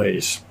some of the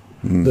ways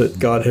that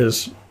God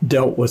has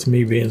dealt with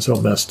me being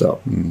so messed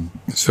up.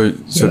 So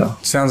yeah.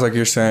 It sounds like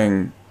you're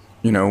saying,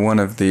 you know, one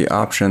of the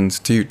options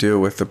to deal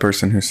with the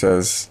person who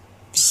says,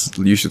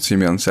 you should see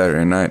me on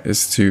Saturday night,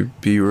 is to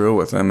be real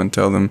with them and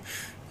tell them,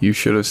 you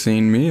should have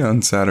seen me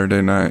on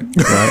Saturday night,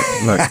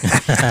 right? Like,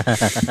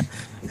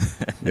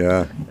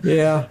 yeah.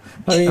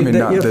 I mean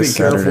you have to be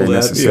careful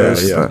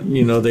that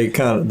you know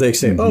they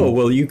say, oh,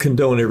 well, you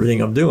condone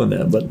everything I'm doing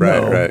that, but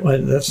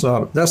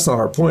no, that's not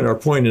our point. Our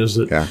point is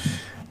that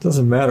it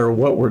doesn't matter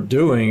what we're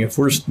doing. If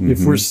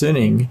we're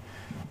sinning,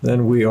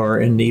 then we are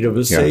in need of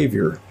a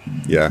Savior.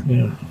 Yeah.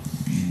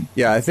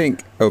 I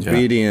think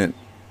obedient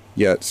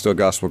yet still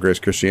gospel grace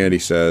Christianity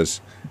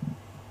says,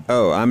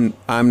 oh,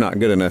 I'm not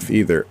good enough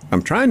either.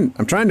 I'm trying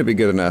to be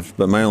good enough,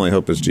 but my only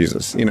hope is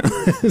Jesus. You know,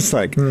 it's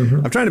like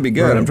I'm trying to be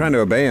good. Right. I'm trying to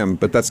obey him,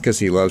 but that's because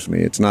he loves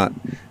me. It's not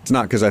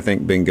because I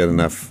think being good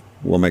enough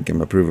will make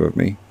him approve of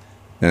me.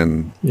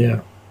 And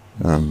I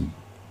mean,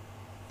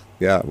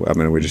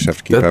 we just have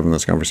to keep having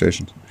those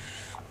conversations.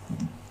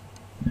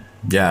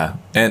 Yeah,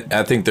 and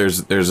I think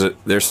there's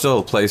still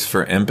a place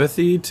for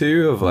empathy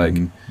too. Of like,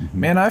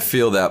 man, I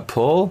feel that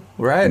pull,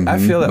 right? I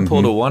feel that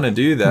pull to want to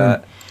do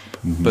that.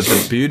 But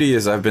the beauty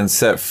is I've been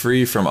set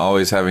free from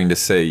always having to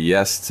say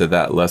yes to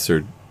that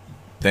lesser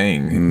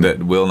thing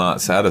that will not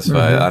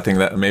satisfy. I think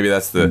that maybe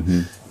that's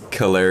the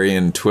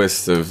Kellerian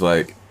twist of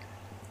like,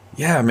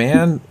 yeah,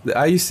 man,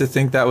 I used to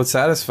think that would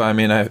satisfy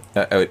me, and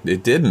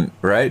it didn't,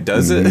 right?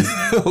 Does it?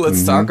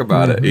 Let's talk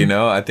about it. You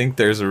know, I think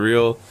there's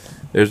real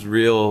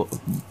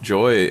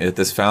joy at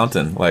this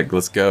fountain. Like,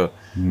 let's go.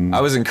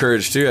 I was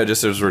encouraged too.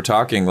 As we're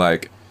talking,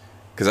 like,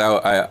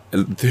 because I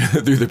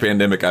through the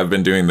pandemic, I've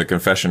been doing the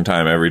confession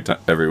time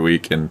every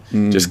week, and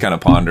just kind of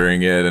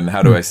pondering it, and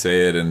how do I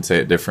say it and say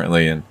it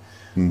differently, and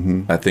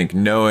I think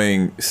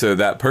knowing, so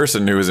that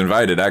person who was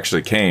invited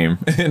actually came,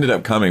 ended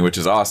up coming, which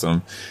is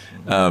awesome.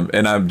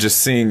 And I'm just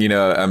seeing,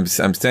 I'm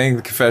saying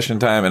the confession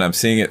time, and I'm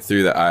seeing it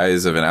through the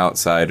eyes of an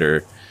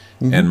outsider,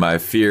 and my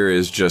fear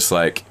is just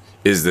like,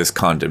 is this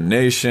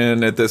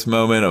condemnation at this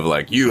moment of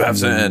like, you have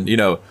sinned,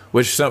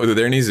 which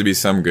there needs to be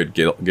some good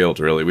guilt,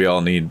 really. We all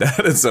need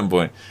that at some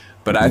point.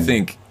 But I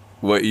think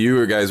what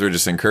you guys were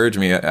just encouraging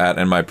me at,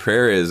 and my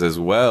prayer is as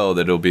well,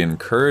 that it'll be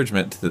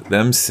encouragement to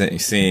them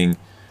seeing,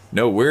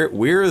 no,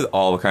 we're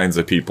all kinds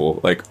of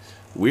people. Like,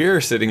 we're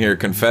sitting here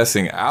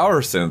confessing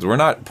our sins. We're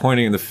not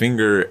pointing the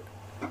finger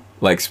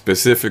like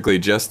specifically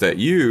just at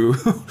you.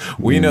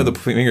 We know the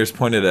finger's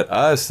pointed at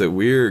us, that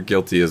we're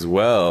guilty as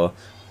well.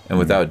 And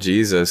without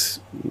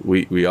Jesus,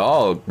 we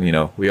all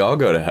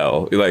go to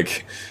hell.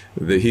 Like,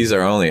 he's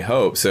our only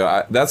hope.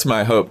 So that's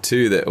my hope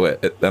too,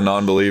 that a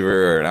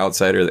non-believer or an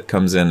outsider that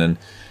comes in and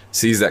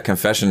sees that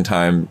confession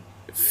time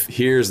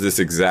hears this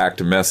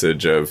exact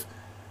message of,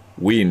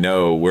 we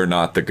know we're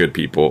not the good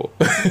people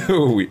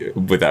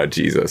without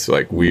Jesus.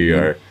 Like,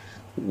 we're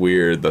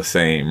the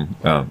same.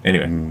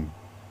 Anyway,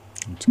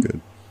 that's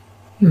good.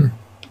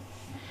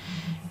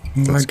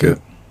 That's good.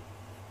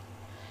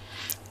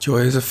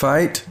 Joy is a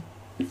fight.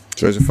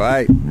 Joy's a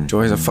fight.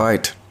 Joy is a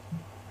fight.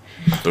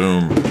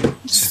 boom.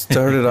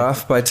 Started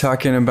off by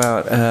talking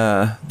about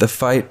the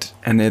fight,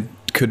 and it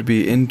could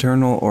be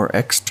internal or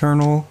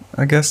external,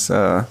 I guess.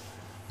 I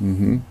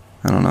don't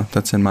know.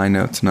 That's in my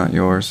notes, not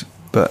yours.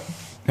 But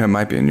it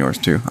might be in yours,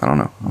 too. I don't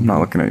know. I'm not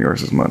looking at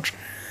yours as much.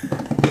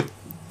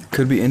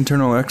 Could be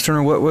internal or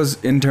external. What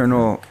was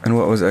internal and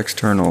what was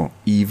external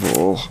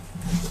evil?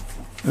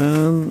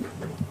 From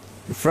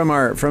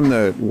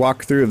the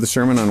walkthrough of the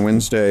sermon on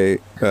Wednesday,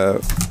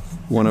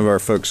 one of our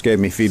folks gave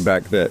me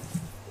feedback that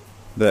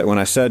when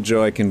I said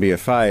joy can be a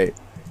fight,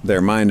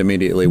 their mind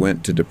immediately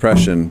went to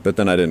depression, but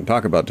then I didn't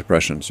talk about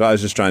depression. So I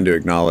was just trying to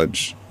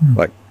acknowledge,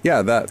 like,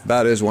 yeah,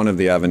 that is one of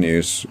the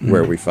avenues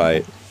where we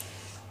fight.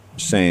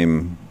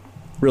 Same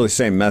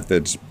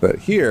methods, but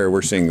here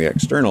we're seeing the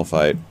external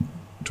fight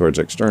towards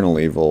external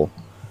evil.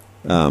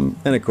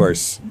 And of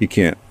course, you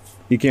can't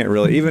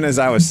really, even as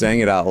I was saying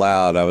it out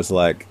loud, I was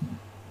like,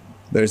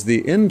 there's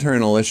the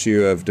internal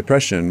issue of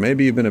depression.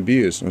 Maybe you've been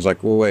abused. And I was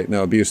like, well, wait,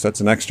 no, abuse,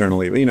 that's an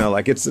external evil. You know,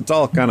 like it's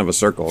all kind of a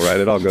circle, right?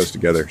 It all goes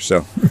together.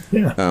 So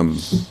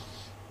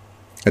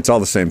it's all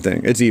the same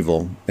thing. It's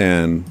evil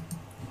and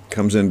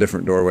comes in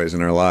different doorways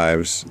in our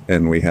lives.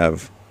 And we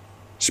have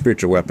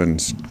spiritual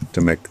weapons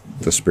to make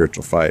the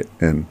spiritual fight.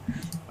 And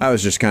I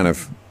was just kind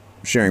of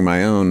sharing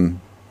my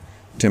own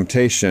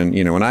temptation.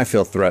 You know, when I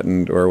feel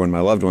threatened or when my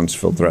loved ones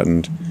feel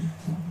threatened,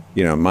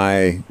 you know,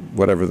 my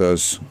whatever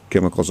those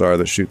chemicals are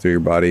that shoot through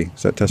your body,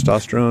 is that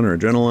testosterone or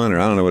adrenaline or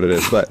I don't know what it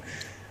is, but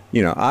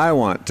you know, I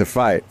want to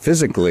fight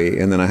physically,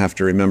 and then I have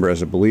to remember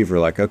as a believer,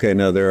 like, okay,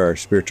 no, there are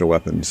spiritual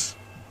weapons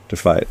to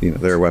fight. You know,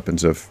 there are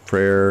weapons of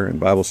prayer and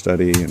Bible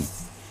study and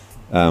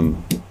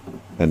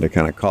to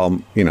kind of call,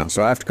 you know,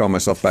 so I have to call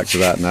myself back to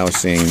that. And I was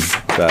seeing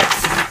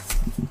that,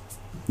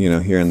 you know,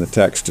 here in the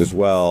text as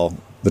well.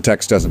 The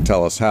text doesn't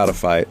tell us how to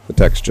fight. The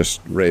text just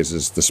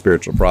raises the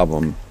spiritual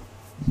problem.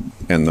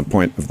 And the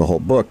point of the whole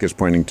book is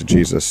pointing to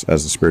Jesus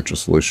as the spiritual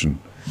solution.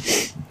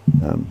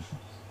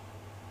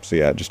 So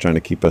yeah, just trying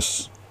to keep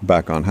us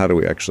back on how do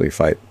we actually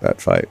fight that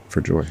fight for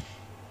joy.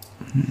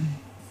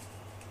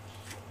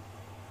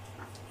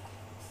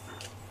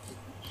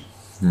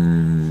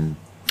 I'm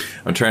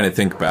trying to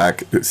think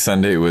back.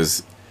 Sunday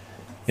was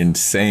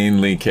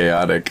insanely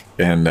chaotic,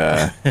 and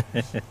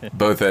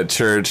both at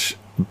church,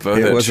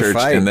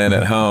 and then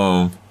at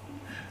home.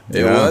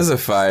 It was a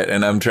fight,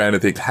 and I'm trying to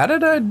think, how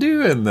did I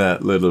do in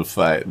that little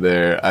fight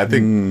there? I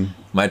think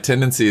my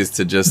tendency is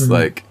to just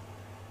like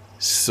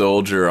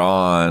soldier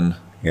on.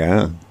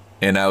 Yeah.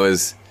 And I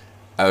was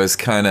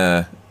kind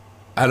of,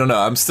 I don't know,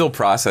 I'm still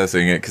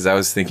processing it because I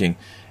was thinking,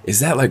 is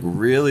that like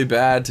really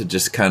bad to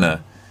just kind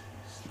of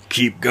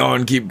keep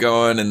going,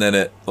 and then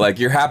it, like,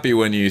 you're happy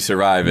when you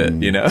survive it,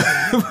 you know?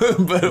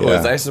 But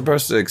was I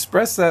supposed to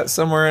express that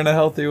somewhere in a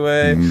healthy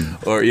way?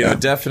 Or, you know,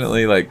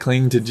 definitely like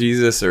cling to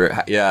Jesus, or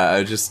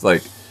I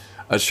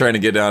was trying to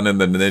get down in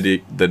the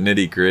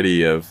nitty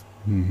gritty of,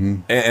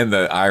 and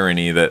the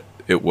irony that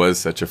it was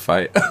such a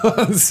fight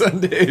on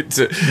Sunday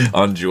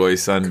on Joy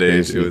Sunday.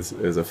 It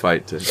was a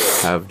fight to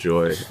have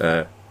joy.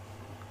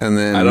 And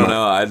then I don't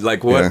know. I'd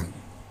like what? Yeah.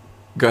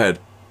 Go ahead.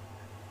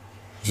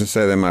 Just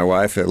say that my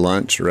wife at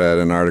lunch read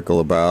an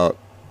article about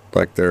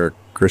like there are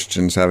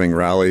Christians having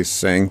rallies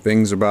saying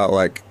things about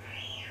like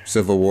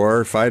Civil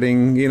War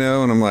fighting, you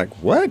know, and I'm like,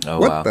 what? Oh,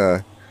 what wow.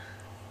 the?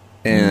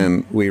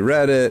 And we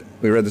read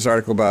this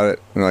article about it,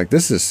 and we're like,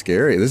 this is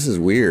scary. This is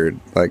weird.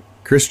 Like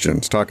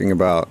Christians talking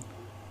about,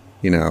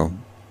 you know,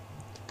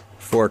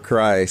 for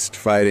Christ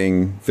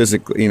fighting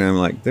physically, you know, I'm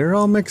like, they're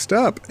all mixed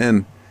up.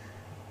 And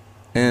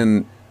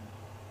kind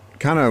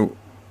of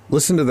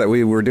listen to that.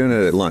 We were doing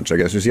it at lunch, I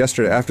guess. It was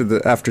yesterday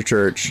after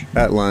church,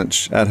 at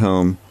lunch, at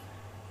home.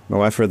 my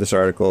wife read this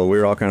article. We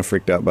were all kind of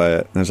freaked out by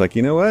it. And I was like,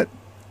 you know what?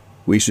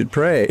 We should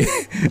pray.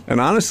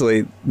 And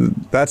honestly,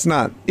 that's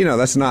not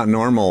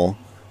normal,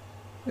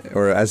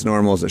 or as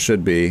normal as it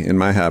should be in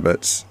my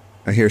habits.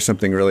 I hear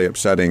something really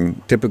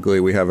upsetting. Typically,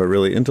 we have a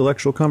really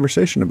intellectual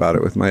conversation about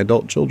it with my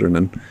adult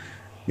children,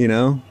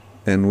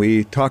 and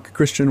we talk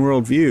Christian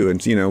worldview,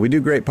 and we do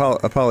great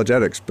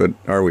apologetics, but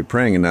are we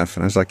praying enough?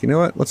 And I was like, you know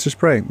what? Let's just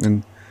pray.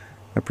 And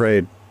I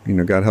prayed,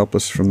 God help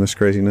us from this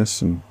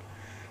craziness, and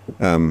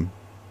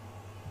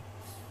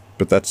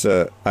but that's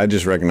I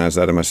just recognize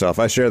that in myself.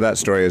 I share that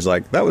story as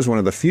like that was one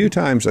of the few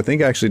times I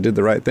think I actually did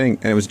the right thing,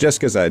 and it was just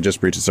because I had just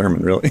preached a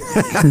sermon. Really,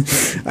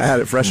 I had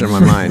it fresh in my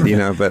mind,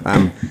 But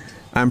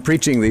I'm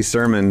preaching these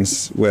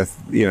sermons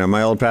with,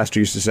 my old pastor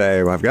used to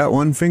say, well, I've got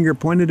one finger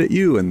pointed at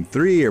you and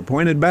 3 are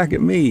pointed back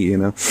at me,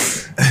 I'm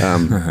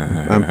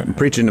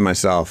preaching to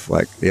myself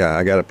like, yeah,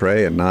 I got to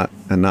pray and not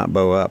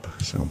bow up.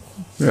 So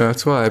yeah,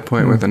 that's why I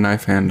point with a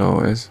knife hand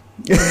always.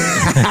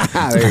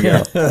 There you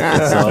go.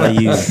 It's all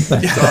you. It's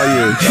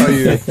all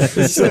you.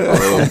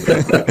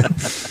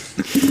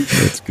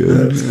 That's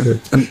good.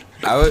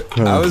 I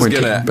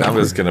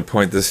was gonna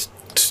point this.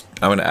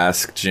 I want to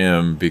ask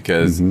Jim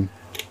because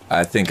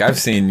I think I've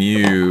seen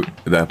you.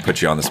 That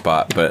put you on the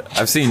spot, but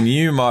I've seen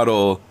you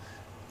model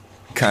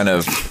kind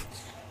of.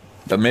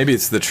 Maybe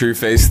it's the true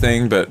face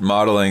thing, but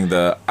modeling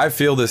the I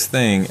feel this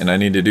thing and I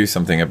need to do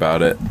something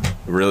about it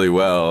really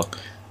well.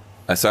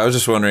 So I was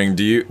just wondering,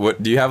 do you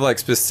have like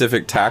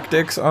specific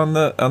tactics on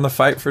the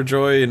fight for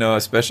joy?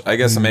 Especially I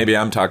guess maybe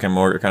I'm talking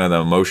more kind of the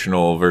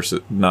emotional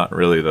versus not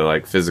really the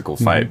like physical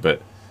fight,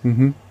 but I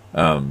don't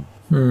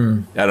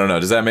know.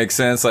 Does that make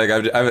sense? Like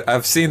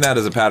I've seen that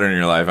as a pattern in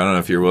your life. I don't know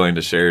if you're willing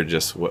to share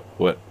just what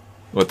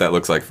that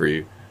looks like for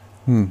you.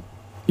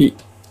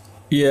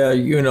 Yeah,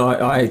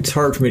 it's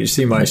hard for me to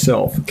see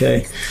myself.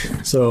 Okay,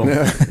 so.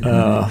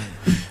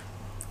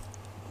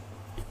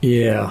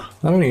 Yeah,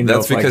 I don't even know.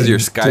 That's because your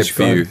Skype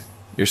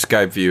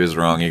view is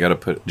wrong. You got to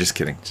put. Just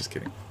kidding.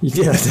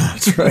 Yeah,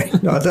 that's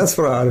right. No, that's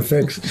what I ought to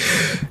fix.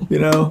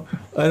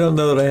 I don't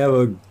know that I have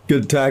a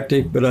good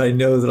tactic, but I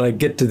know that I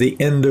get to the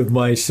end of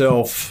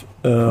myself,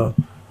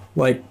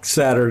 like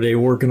Saturday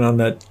working on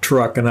that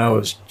truck, and I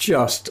was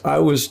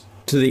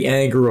to the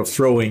anger of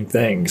throwing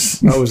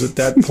things. I was at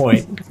that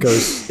point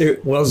because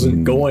it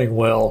wasn't going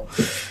well,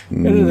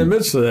 and in the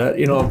midst of that,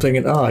 I'm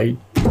thinking,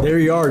 there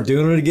you are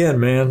doing it again,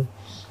 man.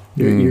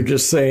 You're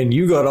just saying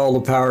you got all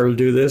the power to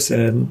do this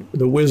and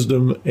the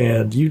wisdom,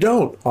 and you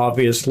don't,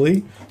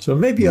 obviously. So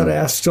maybe you ought to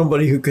ask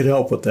somebody who could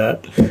help with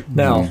that.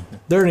 Now,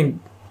 I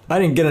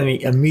didn't get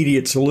any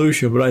immediate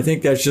solution, but I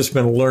think that's just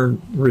been a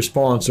learned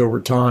response over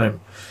time.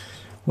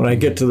 When I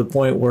get to the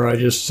point where I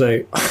just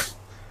say,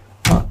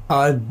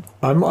 I'm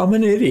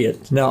an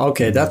idiot. Now,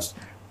 okay,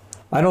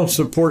 I don't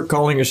support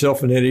calling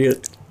yourself an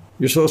idiot.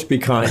 You're supposed to be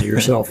kind to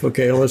yourself,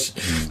 okay?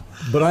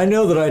 But I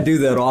know that I do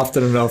that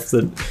often enough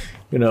that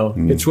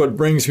it's what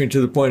brings me to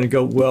the point to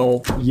go,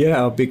 well,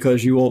 yeah,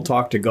 because you won't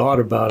talk to God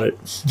about it,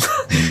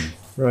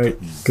 right?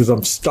 Because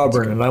I'm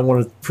stubborn and I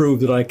want to prove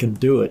that I can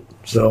do it.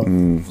 So,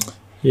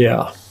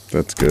 yeah.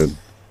 That's good.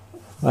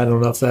 I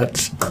don't know if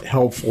that's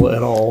helpful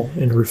at all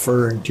in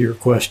referring to your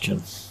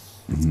question.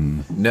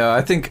 No,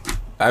 I think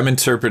I'm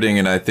interpreting,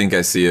 and I think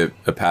I see a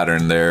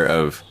pattern there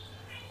of,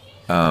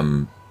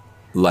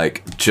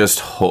 like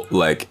just well,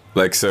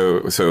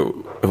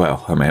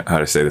 I mean, how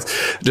to say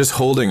this? Just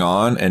holding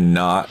on and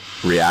not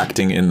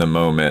reacting in the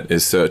moment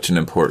is such an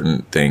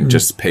important thing.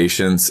 Just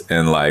patience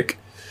and like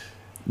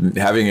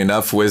having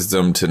enough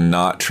wisdom to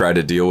not try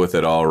to deal with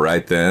it all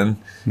right then,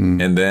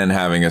 and then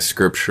having a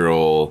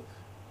scriptural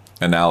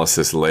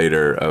analysis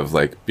later of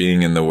like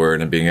being in the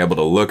Word and being able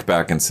to look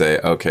back and say,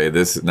 okay,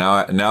 this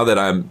now that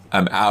I'm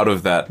out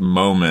of that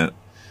moment,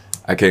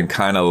 I can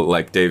kind of,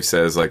 like Dave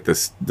says, like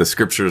the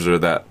scriptures are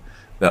that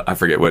I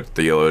forget what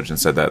theologian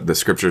said, that the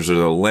scriptures are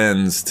the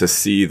lens to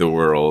see the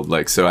world.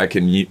 Like, so I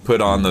can put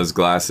on those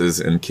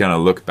glasses and kind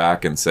of look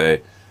back and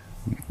say,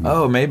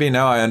 oh, maybe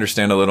now I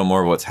understand a little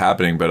more of what's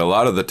happening. But a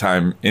lot of the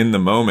time in the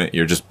moment,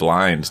 you're just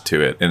blind to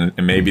it. And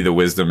maybe the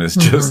wisdom is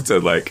just to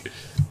like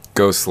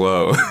go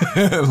slow,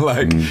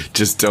 like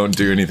just don't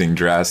do anything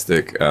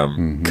drastic.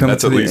 Come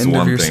that's to at the least end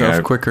one of thing.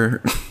 yourself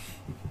quicker.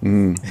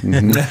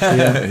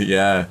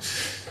 Yeah.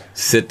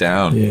 Sit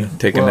down,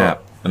 take a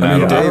nap. I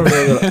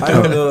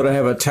don't know that I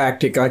have a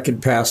tactic I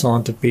could pass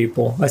on to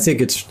people. I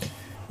think it's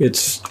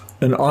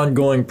an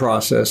ongoing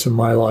process in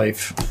my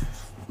life.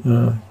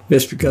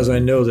 Just because I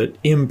know that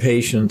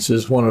impatience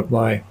is one of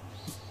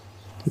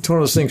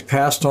those things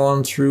passed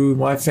on through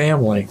my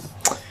family,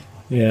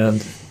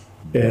 and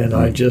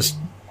I just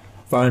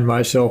find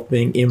myself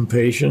being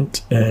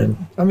impatient.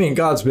 And I mean,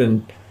 God's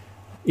been,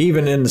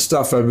 even in the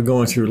stuff I've been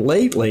going through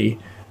lately,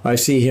 I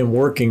see Him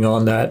working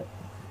on that.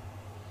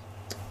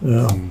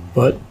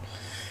 But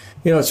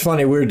it's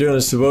funny. We were doing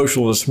this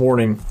devotional this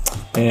morning,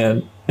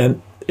 and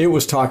it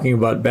was talking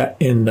about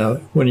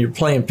when you're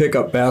playing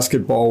pickup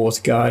basketball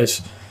with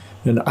guys.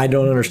 And I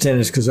don't understand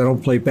this because I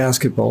don't play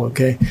basketball,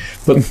 okay?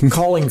 But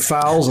calling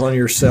fouls on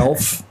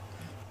yourself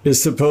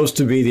is supposed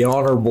to be the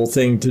honorable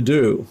thing to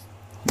do.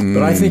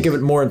 But I think of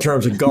it more in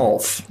terms of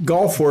golf.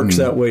 Golf works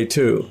that way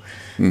too,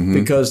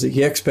 because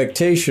the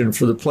expectation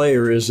for the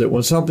player is that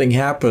when something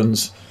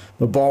happens,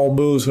 the ball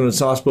moves when it's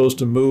not supposed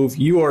to move,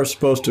 you are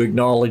supposed to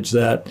acknowledge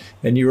that,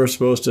 and you are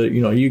supposed to,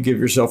 you give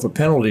yourself a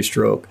penalty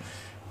stroke.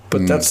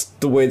 But that's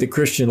the way the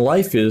Christian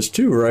life is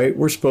too, right?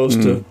 We're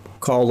supposed to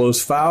call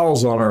those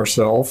fouls on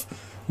ourselves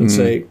and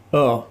say,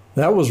 oh,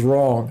 that was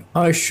wrong.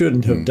 I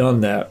shouldn't have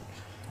done that.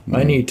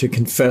 I need to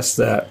confess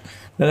that.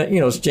 And,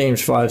 it's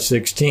James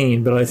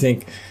 5:16, but I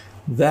think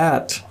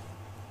that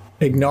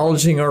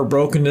acknowledging our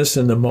brokenness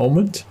in the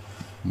moment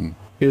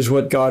is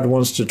what God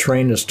wants to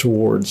train us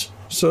towards,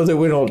 so that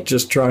we don't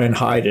just try and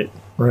hide it,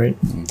 right?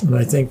 And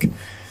I think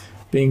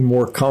being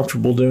more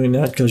comfortable doing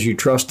that because you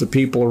trust the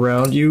people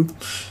around you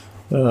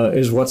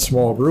is what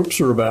small groups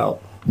are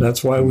about.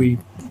 That's why we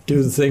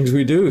do the things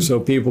we do, so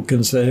people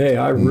can say, hey,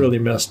 I really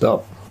messed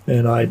up,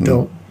 and I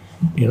don't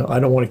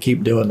want to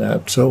keep doing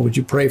that. So would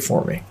you pray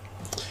for me?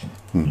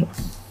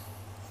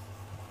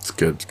 It's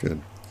good. It's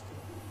good.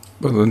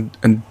 Well,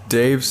 and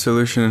Dave's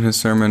solution in his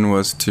sermon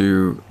was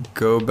to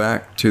go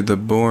back to the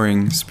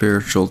boring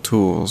spiritual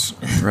tools,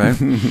 right?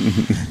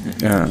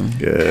 Yeah.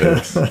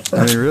 Yes.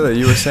 I mean, really,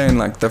 you were saying,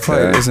 like, the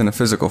fight isn't a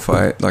physical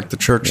fight. Like, the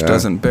church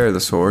doesn't bear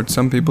the sword.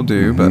 Some people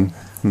do,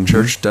 but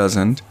church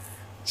doesn't.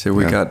 So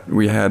we've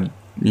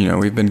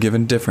been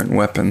given different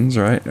weapons,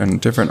 right? And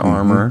different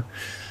armor.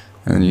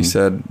 And you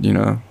said,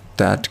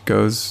 that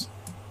goes,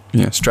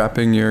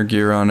 strapping your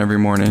gear on every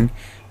morning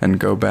and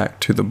go back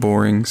to the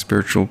boring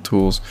spiritual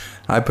tools.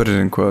 I put it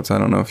in quotes. I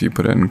don't know if you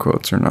put it in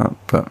quotes or not,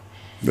 but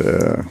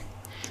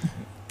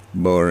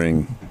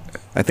boring.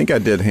 I think I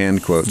did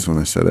hand quotes when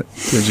I said it.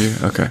 Did you?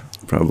 Okay.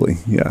 Probably.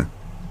 Yeah.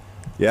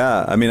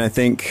 Yeah. I mean, I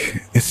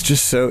think it's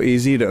just so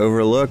easy to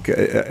overlook.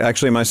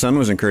 Actually, my son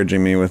was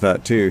encouraging me with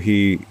that too.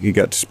 He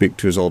got to speak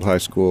to his old high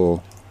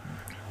school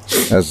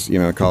as,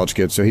 a college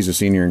kid. So he's a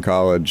senior in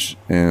college,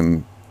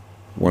 and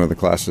one of the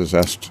classes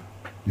asked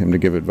him to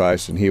give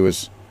advice, and he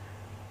was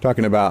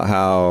talking about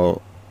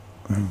how,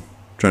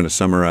 trying to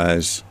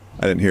summarize,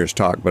 I didn't hear his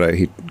talk, but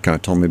he kind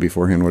of told me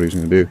beforehand what he was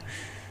going to do.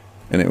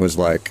 And it was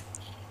like,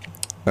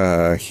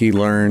 he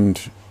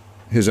learned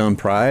his own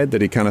pride,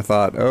 that he kind of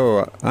thought,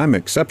 oh, I'm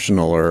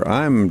exceptional, or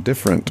I'm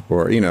different,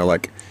 or,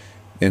 like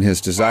in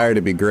his desire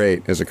to be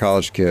great as a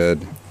college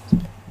kid,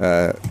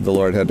 the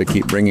Lord had to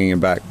keep bringing him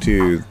back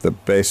to the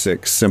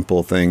basic,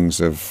 simple things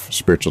of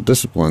spiritual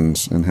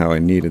disciplines and how he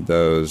needed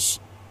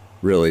those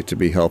really to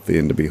be healthy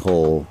and to be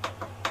whole.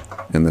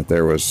 And that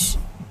there was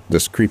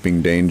this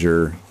creeping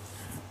danger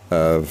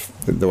of,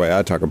 the way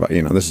I talk about,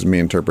 this is me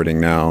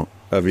interpreting now,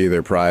 of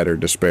either pride or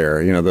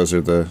despair. Those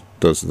are the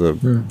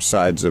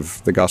sides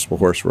of the gospel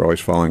horse we're always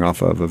falling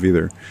off of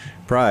either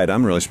pride,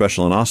 I'm really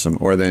special and awesome,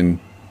 or then,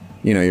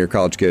 you're a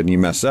college kid and you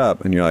mess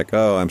up and you're like,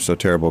 oh, I'm so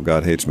terrible,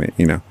 God hates me,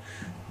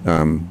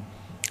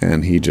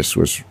 and he just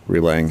was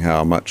relaying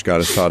how much God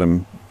has taught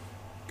him,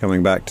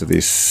 coming back to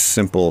these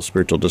simple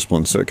spiritual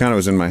disciplines. So it kind of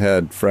was in my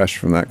head fresh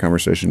from that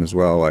conversation as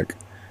well, like,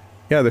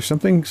 yeah, there's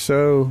something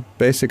so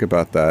basic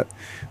about that.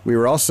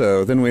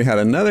 Then we had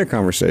another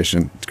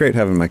conversation. It's great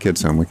having my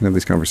kids home. We can have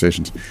these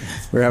conversations.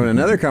 We're having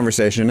another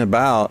conversation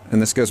about, and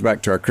this goes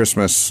back to our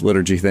Christmas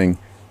liturgy thing,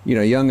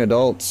 young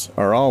adults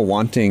are all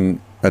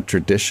wanting a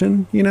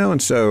tradition,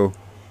 and so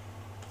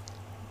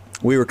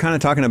we were kind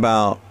of talking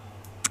about,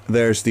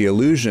 there's the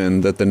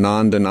illusion that the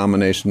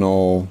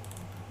non-denominational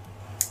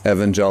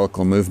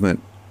evangelical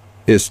movement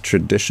is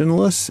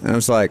traditionless. And I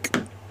was like,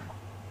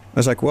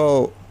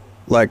 well,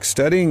 like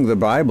studying the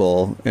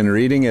Bible and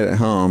reading it at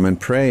home and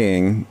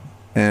praying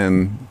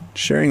and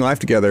sharing life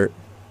together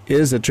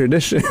is a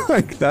tradition.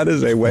 Like, that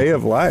is a way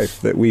of life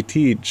that we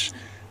teach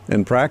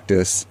and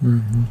practice.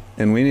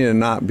 And we need to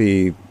not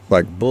be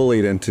like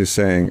bullied into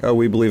saying, oh,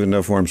 we believe in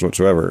no forms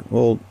whatsoever.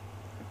 Well,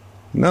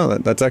 no,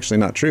 that's actually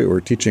not true.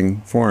 We're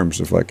teaching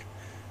forms of like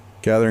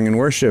gathering in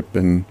worship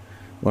and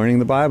learning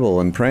the Bible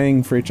and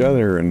praying for each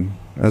other and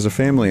as a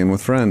family and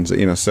with friends,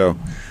 so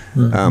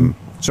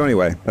so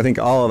anyway, I think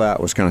all of that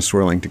was kind of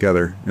swirling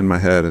together in my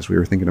head as we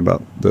were thinking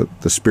about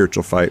the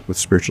spiritual fight with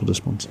spiritual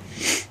disciplines.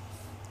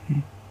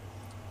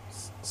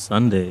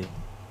 Sunday,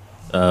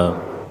 I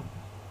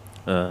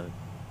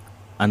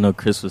know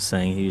Chris was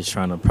saying he was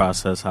trying to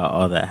process how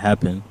all that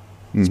happened.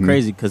 It's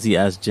crazy because he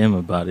asked Jim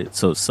about it.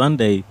 So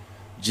Sunday,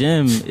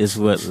 Jim is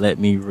what let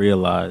me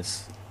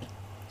realize,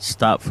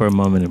 stop for a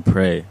moment and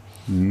pray.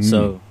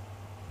 So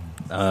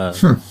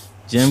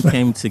Jim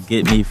came to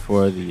get me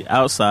for the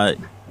outside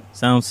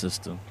sound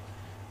system,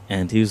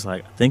 and he was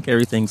like, I think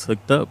everything's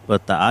hooked up,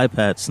 but the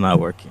iPad's not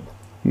working.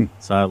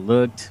 So I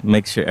looked,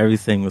 make sure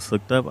everything was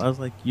hooked up. I was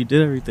like, you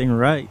did everything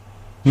right.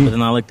 But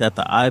then I looked at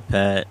the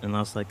iPad and I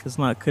was like, it's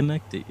not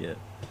connected yet.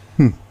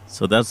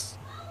 So that's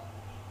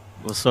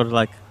was sort of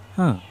like,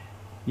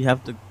 you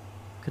have to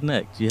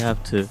connect, you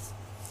have to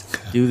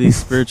do these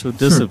spiritual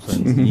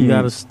disciplines. You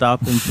got to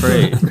stop and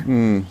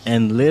pray.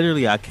 And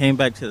literally I came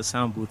back to the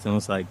sound booth and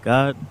was like,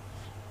 God,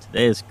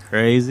 today is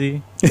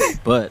crazy,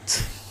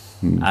 but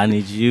I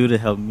need you to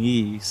help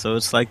me. So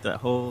it's like that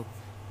whole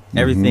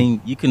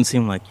everything, you can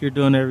seem like you're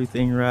doing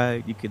everything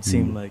right. You could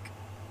seem like,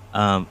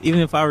 even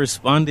if I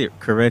responded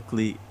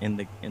correctly in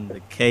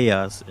the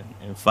chaos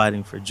and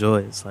fighting for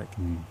joy, it's like,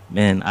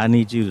 man, I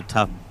need you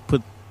to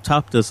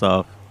top this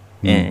off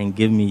and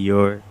give me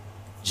your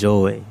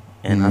joy.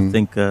 And I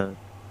think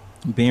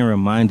being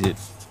reminded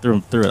through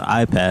an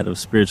iPad of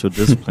spiritual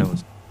discipline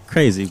was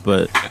crazy,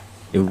 but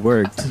it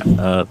worked.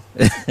 But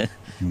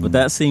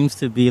that seems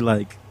to be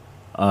like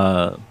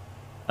a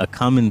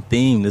common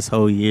theme this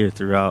whole year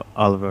throughout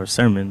all of our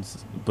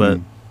sermons, but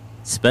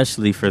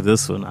especially for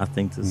this one, I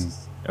think this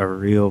is a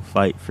real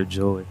fight for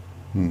joy.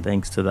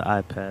 Thanks to the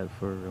iPad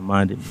for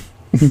reminding me.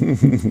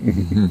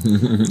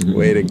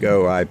 Way to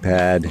go,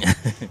 iPad.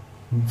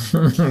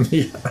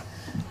 Yeah.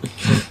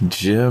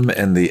 Jim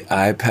and the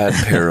iPad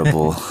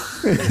parable.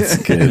 That's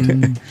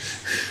good.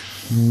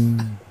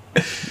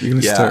 You're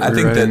gonna Yeah, start I think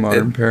rewriting that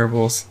modern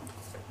parables.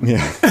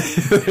 Yeah.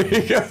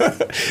 There you go.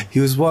 He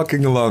was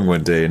walking along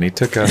one day and he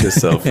took out his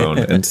cell phone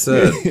and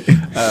said,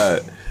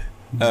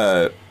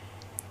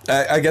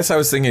 I guess I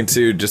was thinking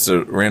too, just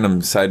a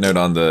random side note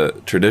on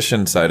the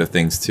tradition side of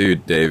things too,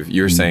 Dave.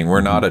 You were saying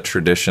we're not a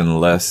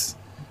tradition-less,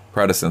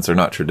 Protestants are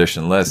not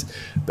tradition-less,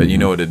 but you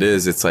know what it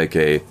is? It's like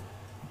a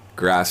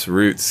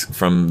grassroots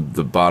from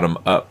the bottom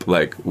up.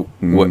 Like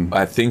what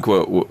I think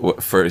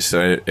what for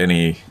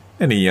any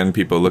young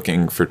people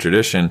looking for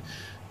tradition,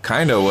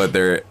 kind of what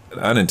they're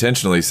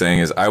unintentionally saying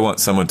is, I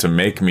want someone to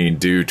make me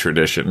do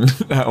tradition.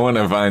 I want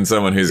to find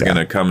someone who's going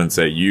to come and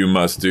say, you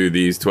must do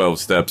these 12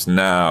 steps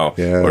now,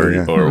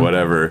 or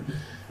whatever.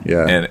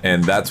 Yeah.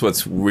 And that's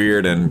what's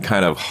weird and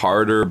kind of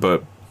harder,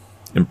 but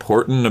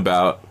important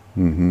about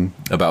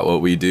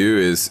what we do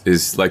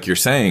is like you're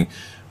saying,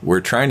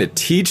 we're trying to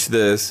teach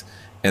this,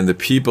 and the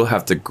people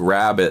have to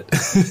grab it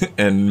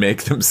and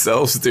make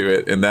themselves do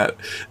it. And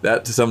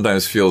that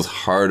sometimes feels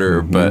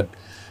harder, but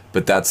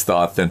that's the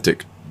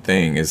authentic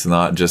thing. It's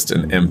not just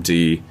an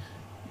empty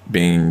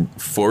being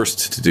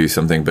forced to do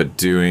something, but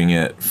doing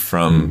it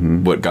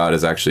from what God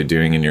is actually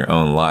doing in your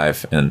own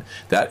life. And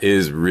that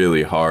is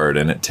really hard,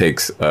 and it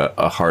takes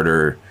a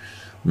harder,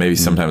 maybe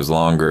sometimes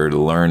longer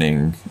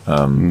learning,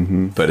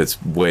 but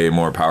it's way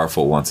more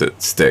powerful once it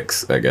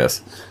sticks, I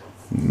guess.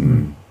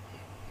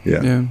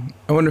 Yeah.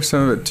 I wonder if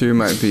some of it too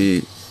might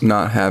be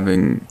not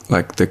having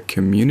like the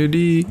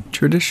community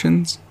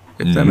traditions,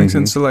 if that makes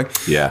sense. So like,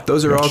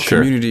 those are all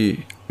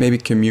community, maybe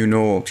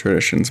communal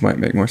traditions might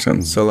make more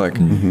sense. So like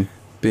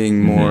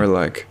being more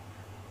like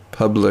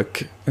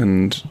public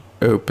and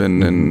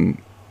open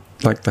and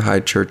like the high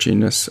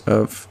churchiness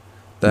of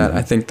that.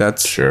 I think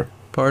that's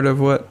part of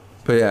what,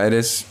 but yeah, it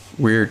is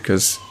weird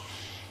because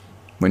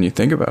when you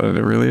think about it,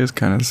 it really is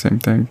kind of the same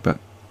thing. But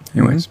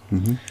anyways.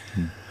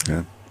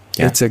 Yeah.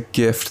 It's a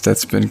gift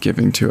that's been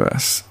given to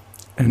us.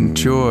 And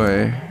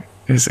joy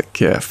is a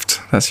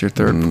gift. That's your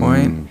third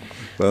point.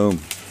 Boom.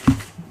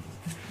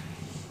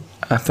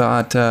 I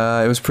thought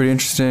it was pretty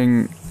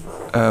interesting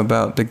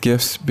about the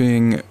gifts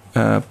being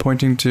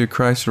pointing to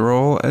Christ's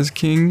role as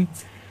king.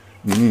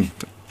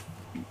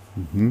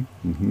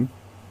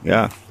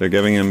 Yeah, they're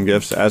giving him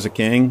gifts as a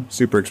king,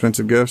 super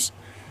expensive gifts.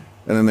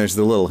 And then there's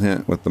the little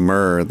hint with the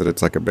myrrh that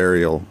it's like a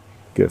burial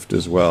gift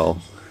as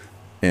well.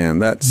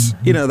 And that's,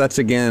 that's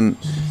again,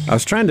 I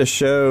was trying to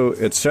show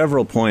at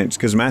several points,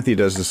 because Matthew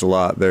does this a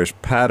lot. There's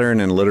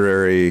pattern and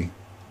literary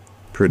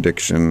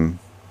prediction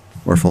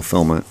or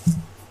fulfillment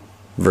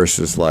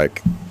versus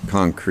like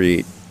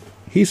concrete,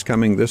 he's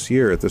coming this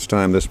year at this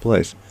time, this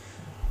place.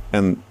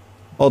 And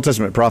Old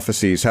Testament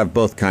prophecies have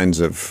both kinds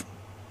of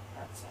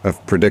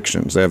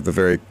predictions. They have the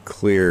very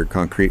clear,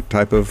 concrete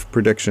type of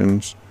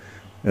predictions,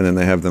 and then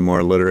they have the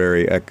more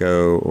literary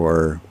echo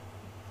or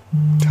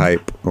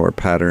type or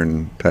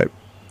pattern type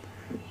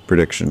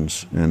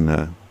predictions,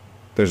 and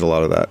there's a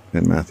lot of that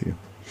in Matthew.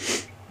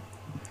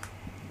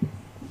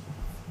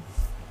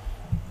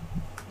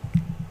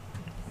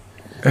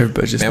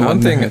 Everybody just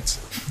one thing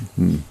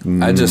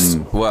I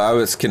I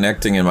was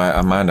connecting in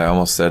my mind, I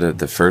almost said it at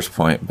the first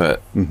point,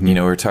 but we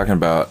were talking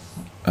about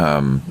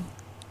or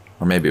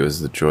maybe it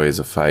was the joy is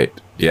a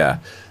fight. Yeah,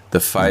 the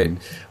fight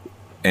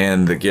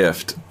and the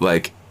gift.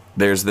 Like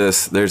there's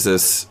this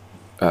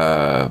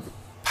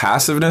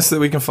passiveness that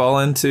we can fall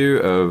into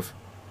of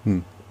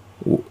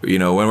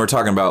when we're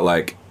talking about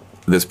like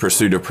this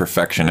pursuit of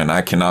perfection, and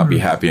I cannot be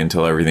happy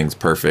until everything's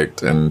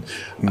perfect, and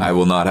I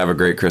will not have a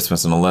great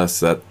Christmas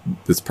unless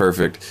it's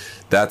perfect.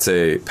 That's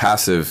a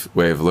passive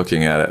way of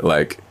looking at it.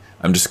 Like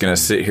I'm just going to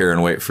sit here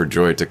and wait for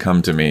joy to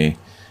come to me.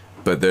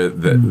 But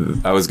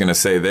I was going to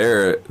say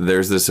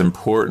there's this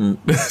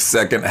important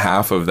second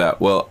half of that.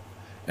 Well,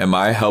 am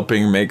I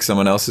helping make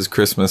someone else's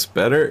Christmas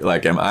better?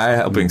 Like, am I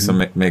helping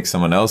make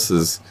someone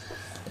else's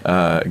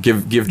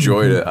give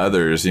joy to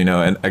others?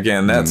 And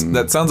again,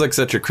 that sounds like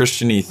such a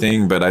Christian-y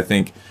thing, but I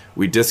think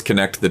we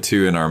disconnect the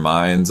two in our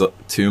minds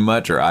too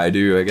much, or I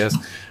do, I guess,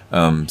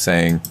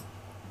 saying,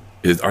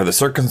 are the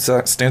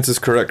circumstances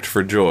correct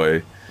for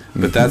joy?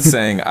 But that's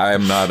saying I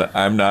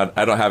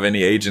don't have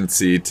any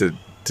agency to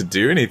to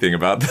do anything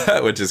about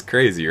that, which is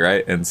crazy,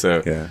 right? And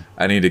so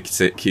I need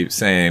to keep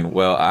saying,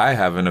 well, I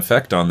have an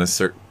effect on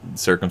this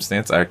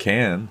circumstance. I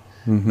can,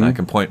 and I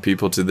can point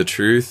people to the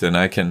truth, and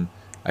I can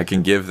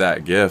give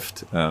that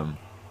gift.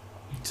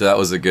 So that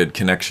was a good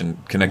connecting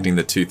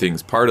the two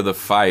things. Part of the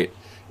fight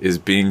is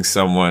being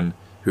someone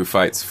who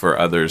fights for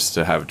others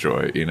to have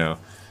joy, you know.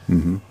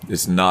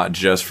 It's not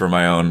just for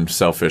my own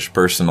selfish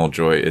personal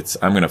joy. It's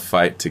I'm going to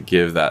fight to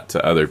give that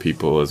to other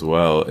people as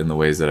well in the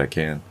ways that I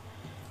can.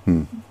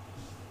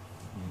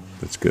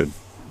 That's good.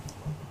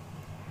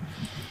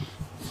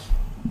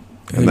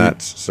 And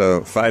that's so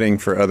fighting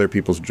for other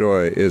people's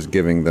joy is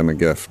giving them a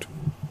gift.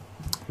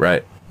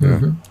 Right.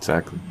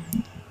 Exactly.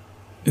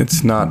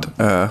 It's not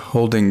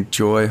holding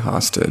joy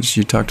hostage.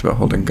 You talked about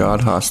holding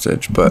God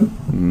hostage, but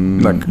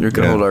like you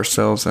can hold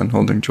ourselves and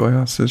holding joy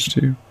hostage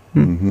too.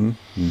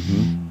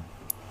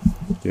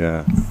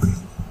 Yeah.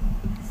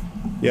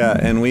 Yeah,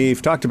 and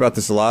we've talked about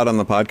this a lot on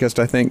the podcast,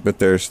 I think, but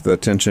there's the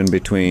tension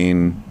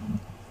between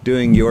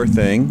doing your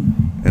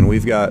thing, and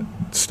we've got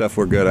stuff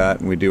we're good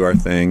at, and we do our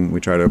thing. We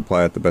try to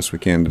apply it the best we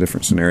can to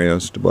different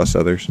scenarios to bless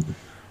others,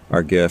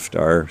 our gift,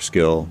 our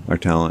skill, our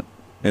talent.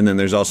 And then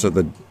there's also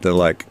the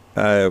like,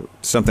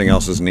 something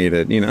else is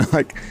needed, you know,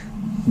 like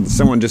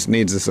someone just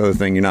needs this other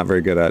thing you're not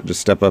very good at. Just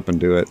step up and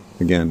do it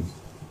again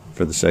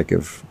for the sake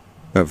of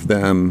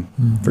them,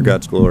 for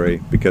God's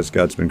glory, because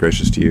God's been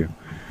gracious to you.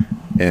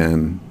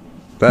 And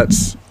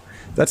that's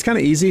kind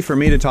of easy for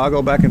me to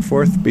toggle back and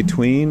forth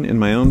between in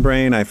my own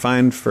brain. I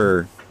find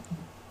for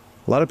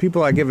a lot of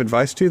people I give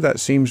advice to, that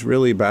seems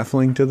really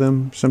baffling to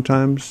them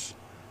sometimes.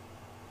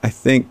 I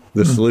think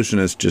the solution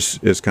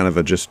is kind of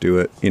a just do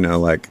it, you know,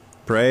 like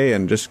pray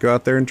and just go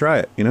out there and try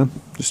it, you know,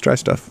 just try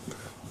stuff.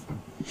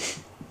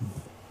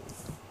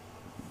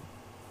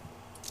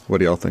 What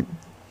do y'all think?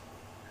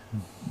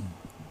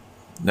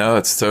 No,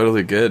 it's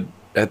totally good.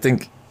 I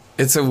think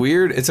it's a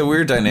weird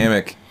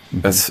dynamic,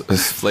 a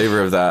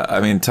flavor of that. I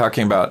mean,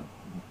 talking about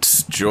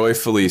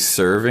joyfully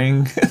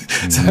serving.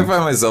 So I find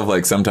myself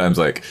like sometimes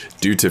like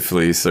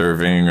dutifully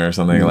serving or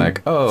something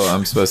like, oh,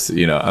 I'm supposed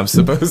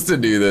to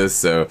do this.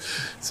 So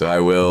I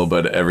will,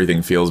 but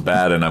everything feels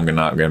bad and I'm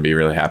not going to be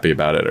really happy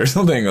about it or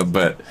something.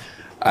 But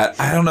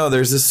I don't know.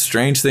 There's this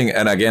strange thing.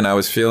 And again, I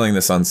was feeling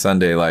this on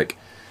Sunday, like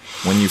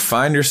when you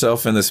find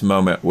yourself in this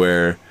moment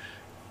where,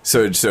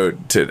 so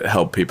to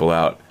help people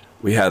out,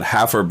 we had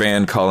half our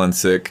band calling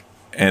sick.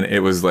 And it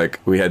was like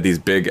we had these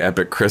big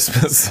epic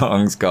Christmas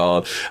songs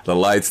called the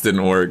lights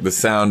didn't work, the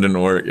sound didn't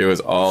work. It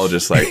was all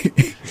just like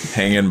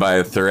hanging by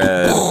a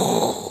thread.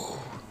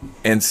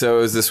 And so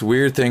it was this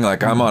weird thing,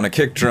 like I'm on a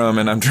kick drum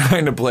and I'm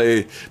trying to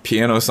play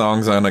piano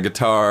songs on a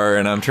guitar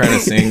and I'm trying to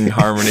sing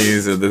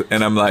harmonies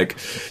and I'm like,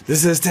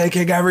 this is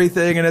taking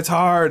everything and it's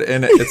hard.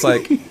 And it's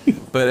like,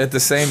 but at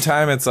the same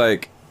time, it's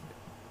like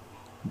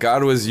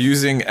God was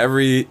using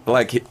every,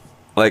 like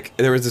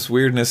there was this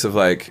weirdness of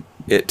like,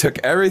 it took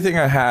everything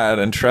I had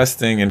and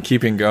trusting and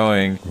keeping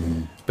going.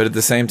 But at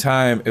the same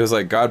time, it was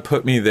like God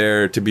put me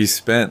there to be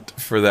spent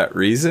for that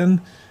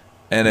reason.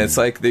 And it's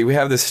like we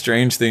have this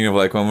strange thing of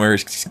like when we're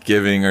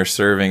giving or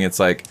serving, it's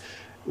like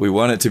we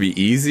want it to be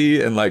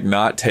easy and like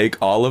not take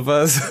all of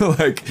us.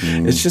 Like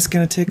it's just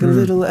going to take a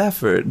little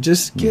effort.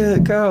 Just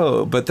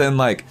go. But then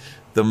like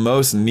the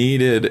most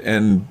needed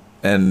and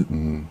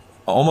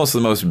almost the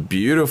most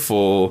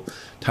beautiful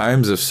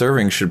times of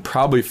serving should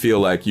probably feel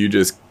like you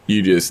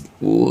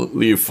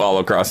fall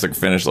across the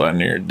finish line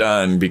and you're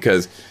done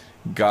because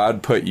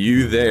God put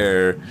you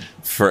there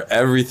for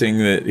everything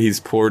that he's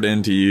poured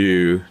into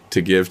you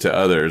to give to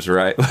others,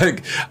 right?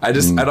 Like I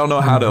don't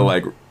know how to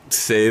like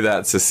say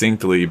that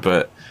succinctly,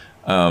 but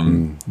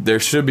there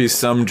should be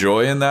some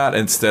joy in that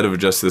instead of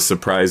just the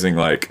surprising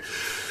like,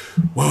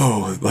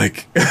 whoa,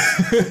 like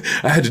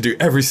I had to do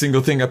every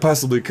single thing I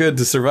possibly could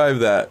to survive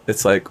that.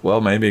 It's like,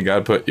 well, maybe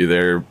God put you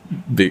there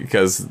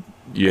because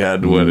you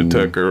had what it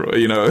took, or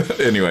you know,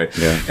 anyway.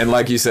 And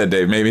like you said,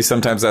 Dave, maybe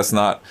sometimes that's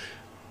not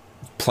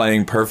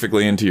playing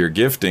perfectly into your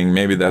gifting.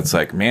 Maybe that's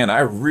like, man, I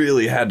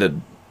really had to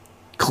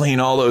clean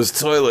all those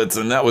toilets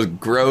and that was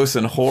gross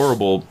and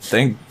horrible.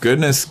 Thank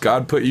goodness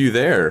God put you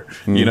there,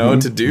 you know,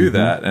 to do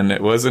that. And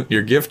it wasn't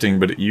your gifting,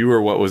 but you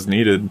were what was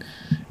needed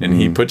and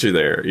he put you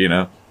there, you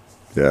know?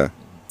 Yeah.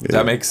 Does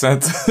that make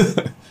sense?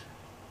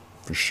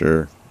 For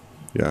sure.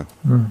 Yeah.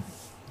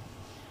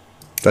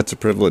 That's a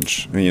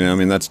privilege. You know, I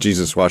mean, that's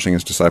Jesus washing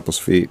his disciples'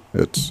 feet.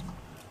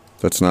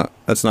 That's not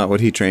what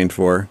he trained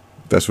for.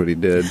 That's what he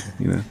did,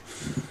 you know.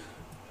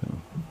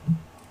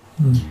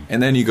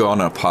 And then you go on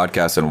a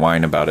podcast and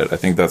whine about it. I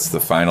think that's the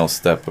final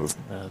step of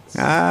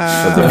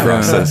the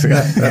process.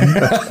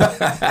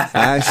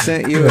 I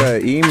sent you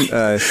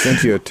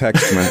a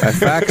text. I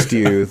faxed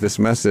you this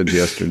message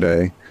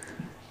yesterday.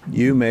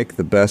 You make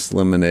the best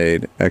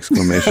lemonade! !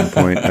 Exclamation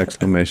point! So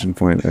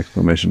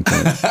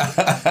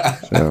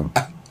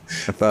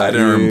I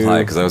didn't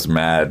reply because I was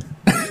mad.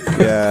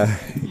 Yeah,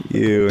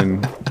 you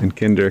and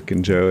Kendrick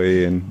and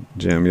Joey and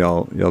Jim,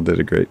 y'all did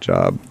a great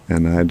job,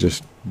 and I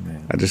just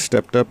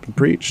stepped up and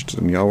preached,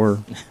 and y'all were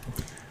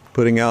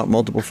putting out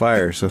multiple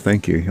fires. So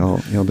thank you,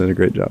 y'all did a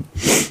great job.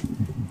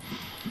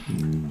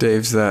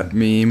 Dave's that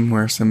meme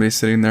where somebody's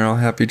sitting there all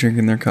happy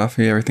drinking their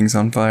coffee, everything's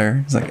on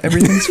fire. He's like,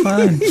 everything's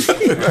fine.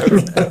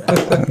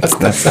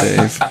 that's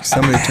Dave.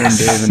 Somebody turned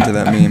Dave into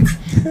that meme.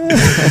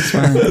 That's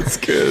fine. That's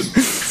good.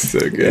 So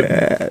good.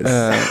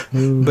 Yes.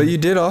 But you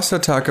did also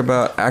talk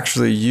about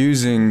actually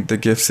using the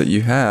gifts that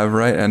you have,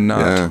 right? And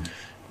not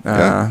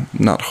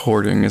not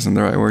hoarding isn't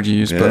the right word you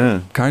use,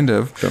 but kind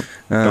of.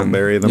 Don't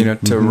bury them. You know,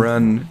 to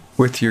run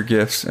with your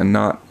gifts and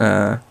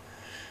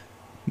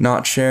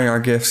not sharing our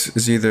gifts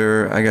is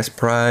either, I guess,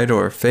 pride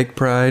or fake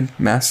pride,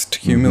 masked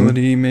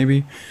humility,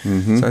 maybe.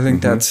 So I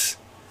think it's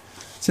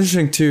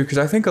interesting too, because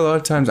I think a lot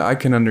of times I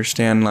can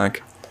understand,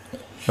 like,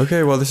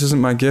 okay, well, this isn't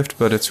my gift,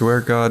 but it's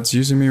where God's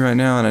using me right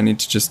now, and I need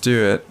to just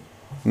do it.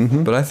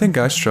 But I think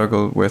I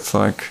struggle with,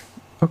 like,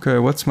 okay,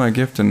 what's my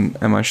gift,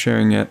 and am I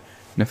sharing it?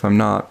 And if I'm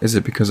not, is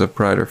it because of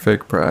pride or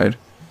fake pride?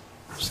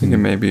 I was thinking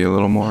maybe a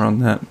little more on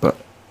that, but.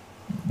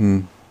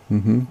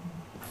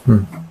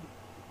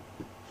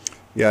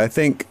 Yeah, I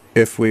think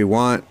if we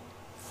want,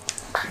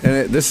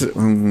 and this is,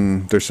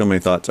 there's so many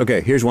thoughts. Okay,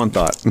 here's one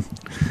thought.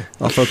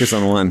 I'll focus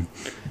on one.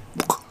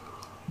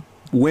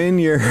 When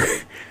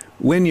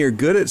you're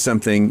good at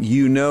something,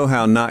 you know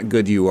how not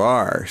good you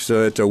are.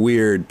 So it's a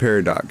weird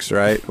paradox,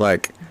 right?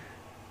 Like,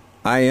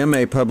 I am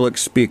a public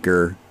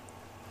speaker,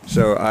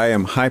 so I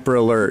am hyper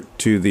alert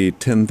to the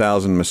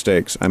 10,000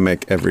 mistakes I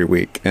make every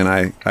week. And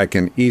I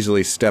can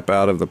easily step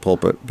out of the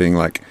pulpit being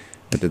like,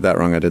 I did that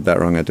wrong, I did that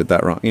wrong, I did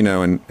that wrong, you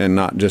know, and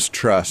not just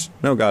trust.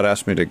 No, God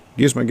asked me to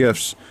use my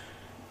gifts,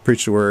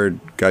 preach the word,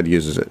 God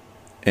uses it.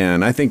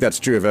 And I think that's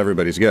true of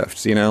everybody's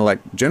gifts, you know, like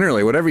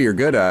generally whatever you're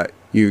good at,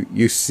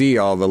 you see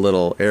all the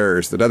little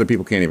errors that other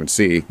people can't even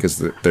see because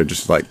they're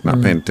just like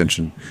not paying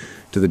attention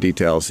to the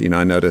details. You know,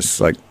 I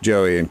notice like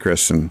Joey and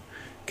Chris and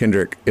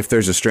Kendrick, if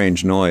there's a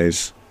strange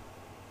noise,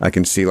 I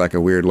can see like a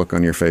weird look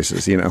on your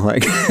faces, you know,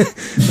 like,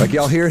 like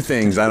y'all hear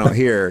things I don't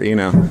hear, you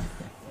know.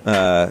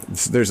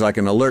 There's like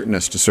an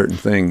alertness to certain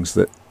things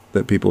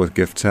that people with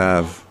gifts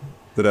have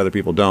that other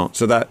people don't.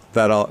 So that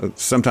all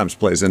sometimes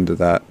plays into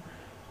that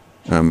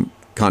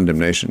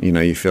condemnation. You know,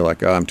 you feel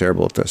like, oh, I'm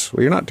terrible at this.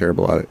 Well, you're not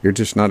terrible at it. You're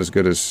just not as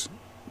good as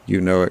you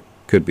know it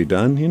could be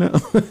done, you know?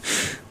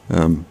 I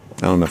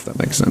don't know if that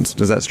makes sense.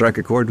 Does that strike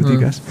a chord with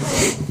you guys?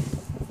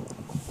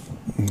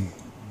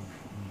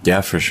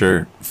 Yeah, for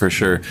sure. For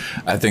sure.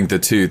 I think the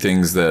two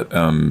things that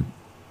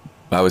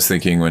I was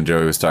thinking when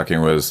Joey was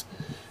talking was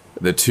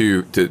the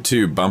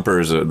two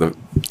bumpers, or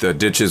the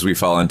ditches we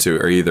fall into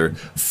are either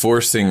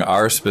forcing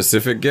our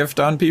specific gift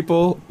on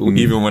people,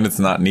 even when it's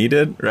not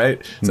needed,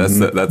 right? So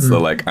that's the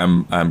like,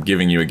 I'm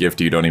giving you a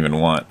gift you don't even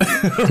want,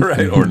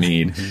 right, or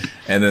need.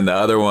 And then the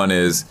other one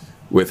is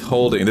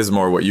withholding. This is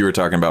more what you were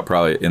talking about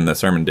probably in the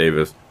sermon,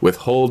 Davis,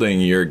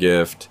 withholding your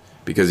gift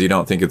because you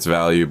don't think it's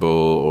valuable,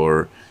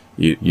 or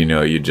you're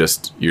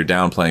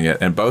downplaying it.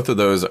 And both of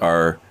those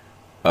are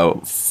a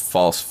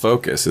false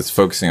focus. It's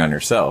focusing on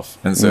yourself.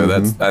 And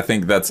so I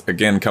think that's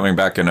again coming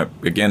back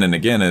again and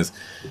again is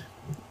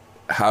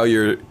how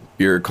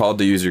you're called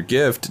to use your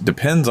gift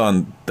depends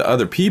on the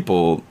other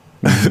people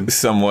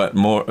somewhat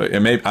more.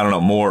 It may, I don't know,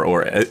 more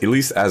or at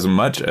least as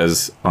much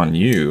as on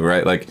you,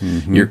 right? Like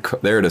you're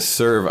there to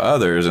serve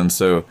others. And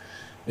so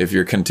if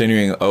you're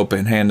continuing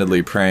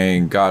open-handedly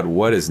praying, God,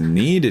 what is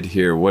needed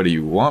here? What do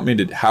you want me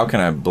to, how can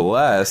I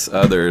bless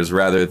others,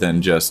 rather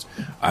than just,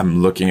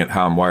 I'm looking at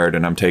how I'm wired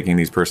and I'm taking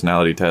these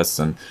personality tests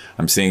and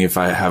I'm seeing if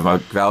I have a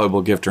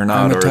valuable gift or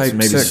not, or it's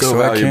maybe 6, so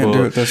I valuable. can't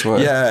do it this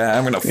way. Yeah,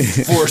 I'm going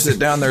to force it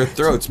down their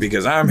throats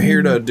because I'm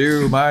here to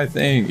do my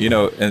thing, you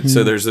know? And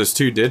so there's those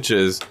two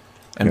ditches,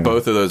 and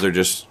both of those are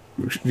just,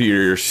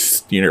 you're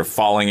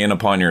falling in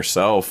upon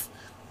yourself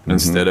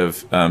instead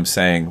of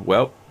saying,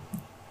 well,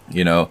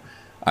 you know,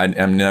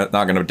 I'm not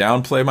going to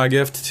downplay my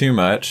gift too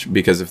much,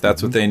 because if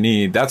that's what they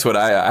need, that's what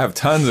I have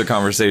tons of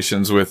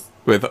conversations with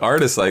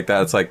artists like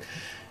that. It's like,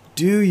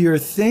 do your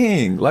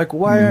thing. Like,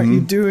 why aren't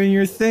you doing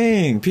your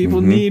thing?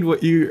 People need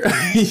what you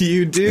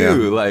you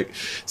do. Yeah. Like,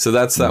 so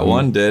that's that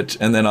one ditch.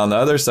 And then on the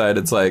other side,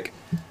 it's like,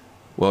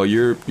 well,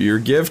 your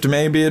gift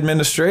may be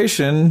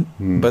administration,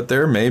 but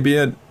there may be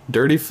a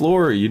dirty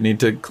floor you need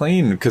to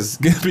clean because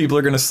people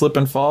are going to slip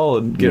and fall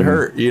and get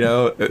hurt, you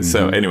know?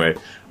 So anyway,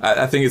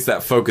 I think it's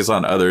that focus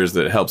on others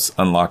that helps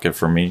unlock it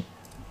for me.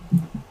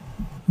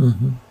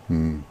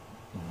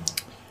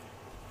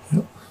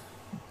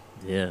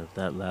 Yeah,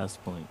 that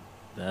last point,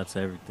 that's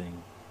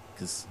everything.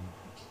 Because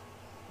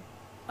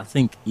I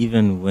think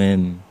even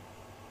when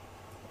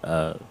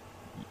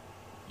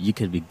you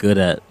could be good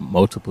at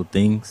multiple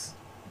things,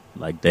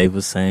 like Dave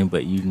was saying,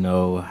 but you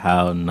know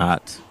how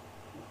not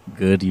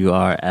good you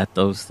are at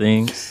those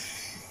things.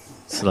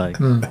 It's like,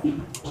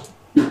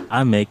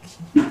 I make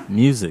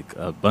music.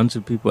 A bunch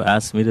of people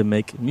ask me to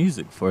make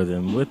music for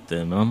them, with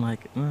them. I'm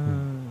like,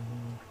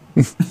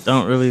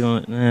 don't really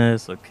want it.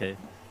 It's okay.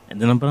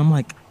 And then I'm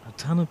like, a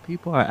ton of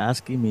people are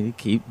asking me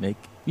to make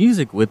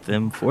music with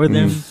them, for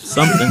them,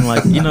 something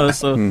like, you know,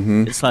 so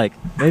it's like,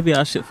 maybe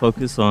I should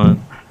focus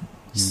on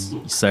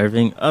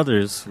serving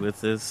others with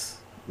this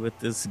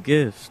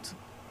gift.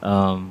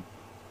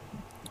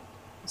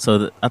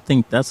 I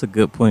think that's a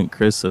good point,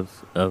 Chris,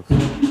 of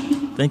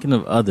thinking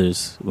of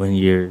others when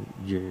you're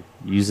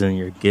using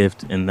your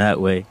gift in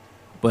that way.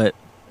 But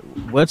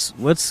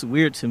what's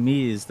weird to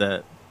me is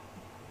that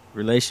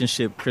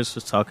relationship Chris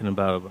was talking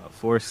about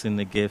forcing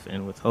the gift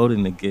and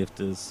withholding the gift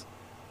is,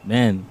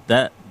 man,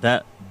 that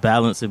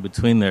balance in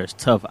between there is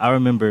tough. I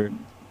remember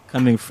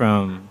coming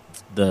from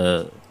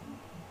the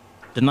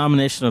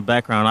denominational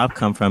background I've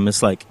come from.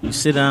 It's like you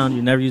sit down,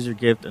 you never use your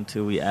gift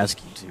until we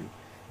ask you to.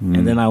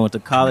 And then I went to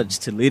college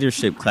to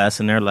leadership class,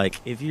 and they're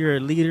like, if you're a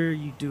leader,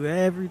 you do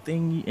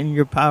everything in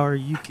your power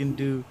you can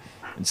do.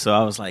 And so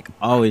I was like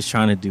always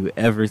trying to do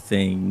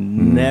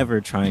everything, never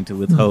trying to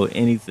withhold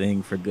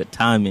anything for good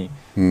timing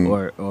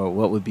or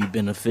what would be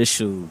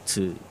beneficial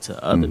to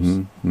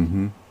others.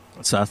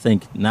 So I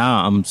think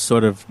now I'm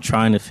sort of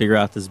trying to figure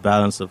out this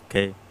balance of,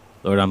 okay,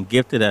 Lord, I'm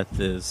gifted at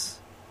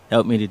this.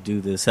 Help me to do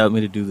this. Help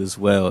me to do this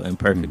well in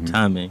perfect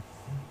timing.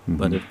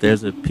 But if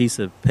there's a piece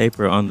of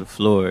paper on the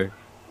floor,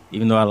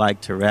 even though I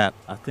like to rap,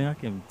 I think I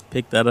can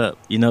pick that up,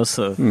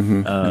 So,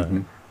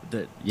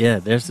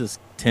 there's this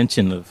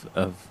tension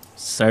of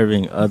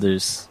serving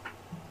others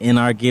in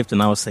our gift,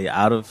 and I would say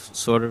out of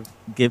sort of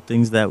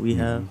giftings that we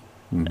have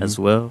as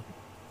well.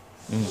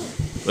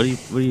 What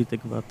do you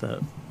think about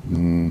that?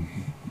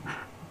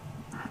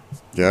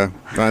 Yeah,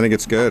 I think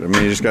it's good. I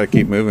mean, you just got to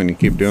keep moving. You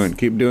keep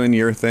doing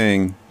your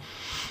thing,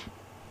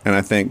 and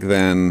I think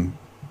then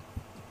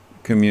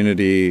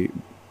community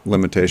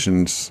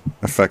limitations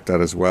affect that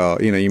as well.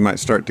 You might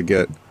start to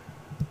get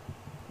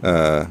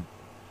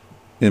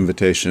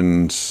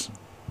invitations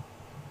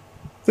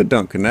that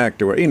don't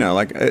connect, or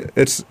like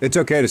it's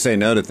okay to say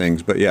no to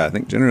things, but yeah, I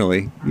think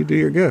generally you do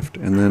your gift,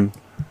 and then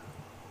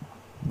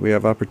we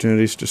have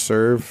opportunities to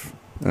serve,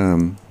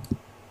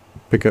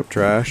 pick up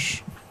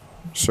trash,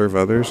 serve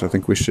others. I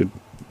think we should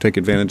take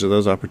advantage of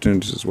those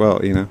opportunities as well.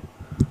 And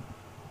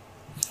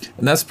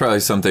that's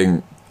probably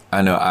something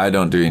I know I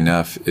don't do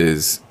enough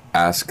is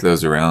ask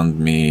those around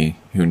me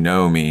who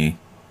know me,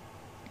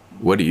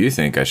 what do you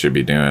think I should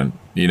be doing?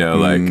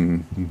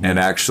 And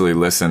actually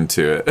listen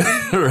to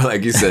it. Or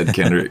like you said,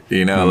 Kendrick,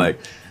 like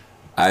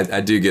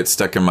I do get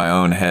stuck in my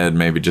own head,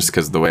 maybe just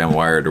because of the way I'm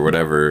wired or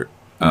whatever,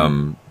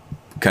 kind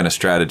of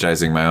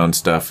strategizing my own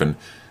stuff. And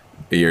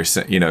you're,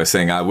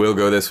 saying I will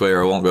go this way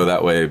or I won't go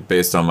that way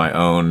based on my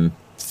own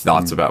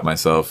thoughts about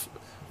myself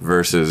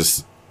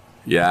versus,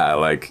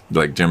 like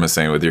Jim was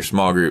saying with your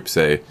small group,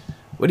 say,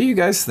 what do you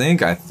guys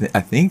think? I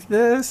think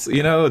this,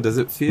 does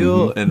it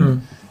feel?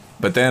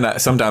 But then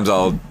sometimes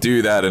I'll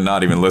do that and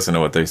not even listen to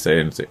what they say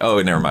and say,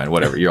 oh, never mind,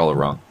 whatever, you all are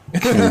wrong.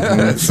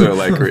 So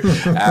like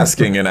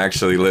asking and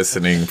actually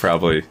listening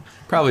probably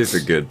is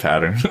a good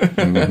pattern.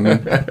 I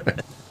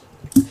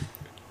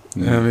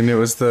mean, it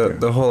was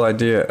the whole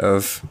idea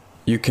of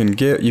you can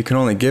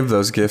only give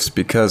those gifts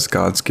because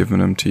God's given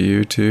them to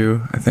you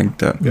too. I think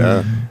that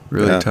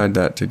really tied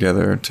that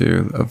together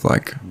too, of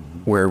like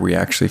where we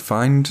actually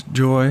find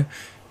joy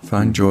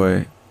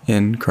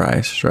in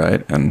Christ,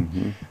 right?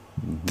 And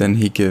then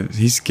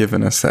he's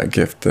given us that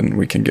gift, then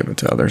we can give it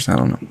to others. I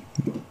don't know.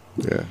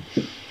 Yeah.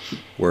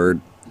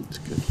 Word. That's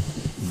good.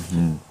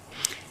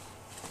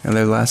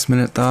 Other last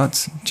minute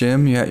thoughts?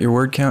 Jim, you at your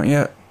word count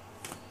yet?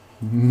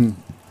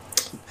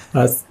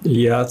 I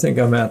think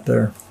I'm at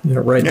there. Yeah,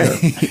 right there.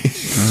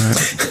 All right.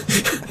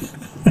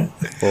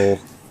 Full.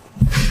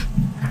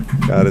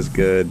 God is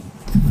good.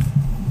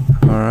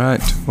 All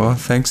right. Well,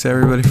 thanks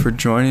everybody for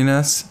joining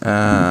us.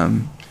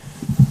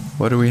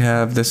 What do we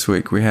have this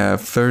week? We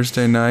have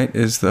Thursday night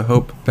is the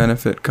Hope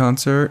Benefit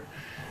Concert.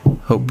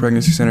 Hope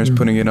Pregnancy Center is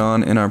putting it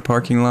on in our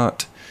parking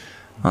lot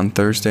on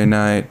Thursday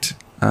night.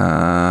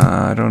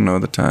 I don't know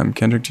the time.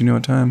 Kendrick, do you know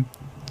what time?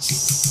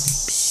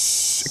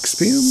 6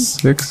 p.m.?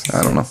 6?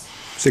 I don't know.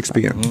 6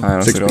 p.m. I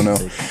honestly don't know.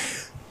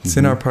 It's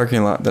in our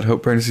parking lot that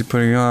Hope Pregnancy is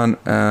putting on.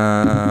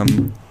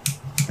 And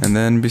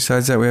then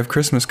besides that, we have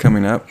Christmas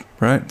coming up,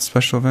 right?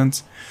 Special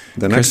events.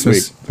 The next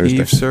Christmas week,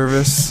 Thursday. Eve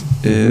service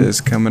is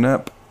coming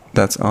up.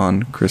 That's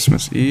on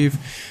Christmas Eve.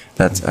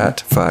 That's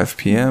at 5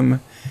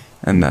 p.m.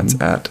 And that's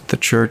at the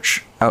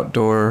church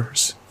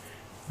outdoors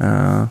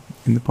in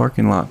the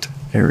parking lot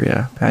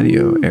area,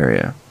 patio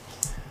area.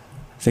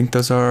 I think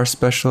those are our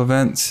special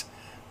events,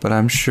 but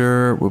I'm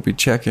sure we'll be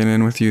checking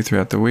in with you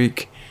throughout the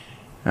week.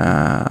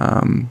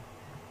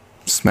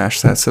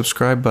 Smash that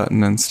subscribe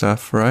button and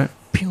stuff, right?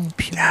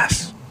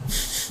 Yes.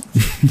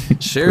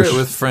 Share it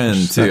with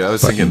friends too. I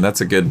was thinking that's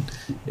a good,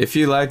 if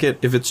you like it,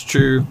 if it's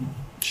true,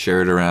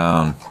 share it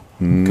around.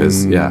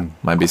 Because,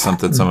 might be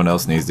something someone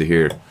else needs to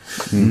hear.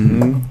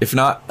 If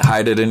not,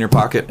 hide it in your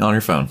pocket on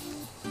your phone.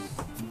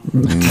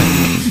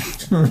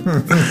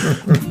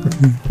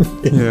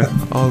 Yeah,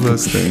 all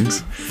those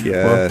things.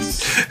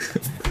 Yes.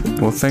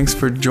 Well, thanks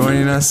for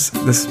joining us.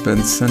 This has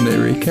been Sunday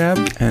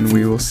Recap, and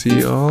we will see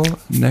you all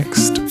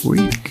next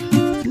week.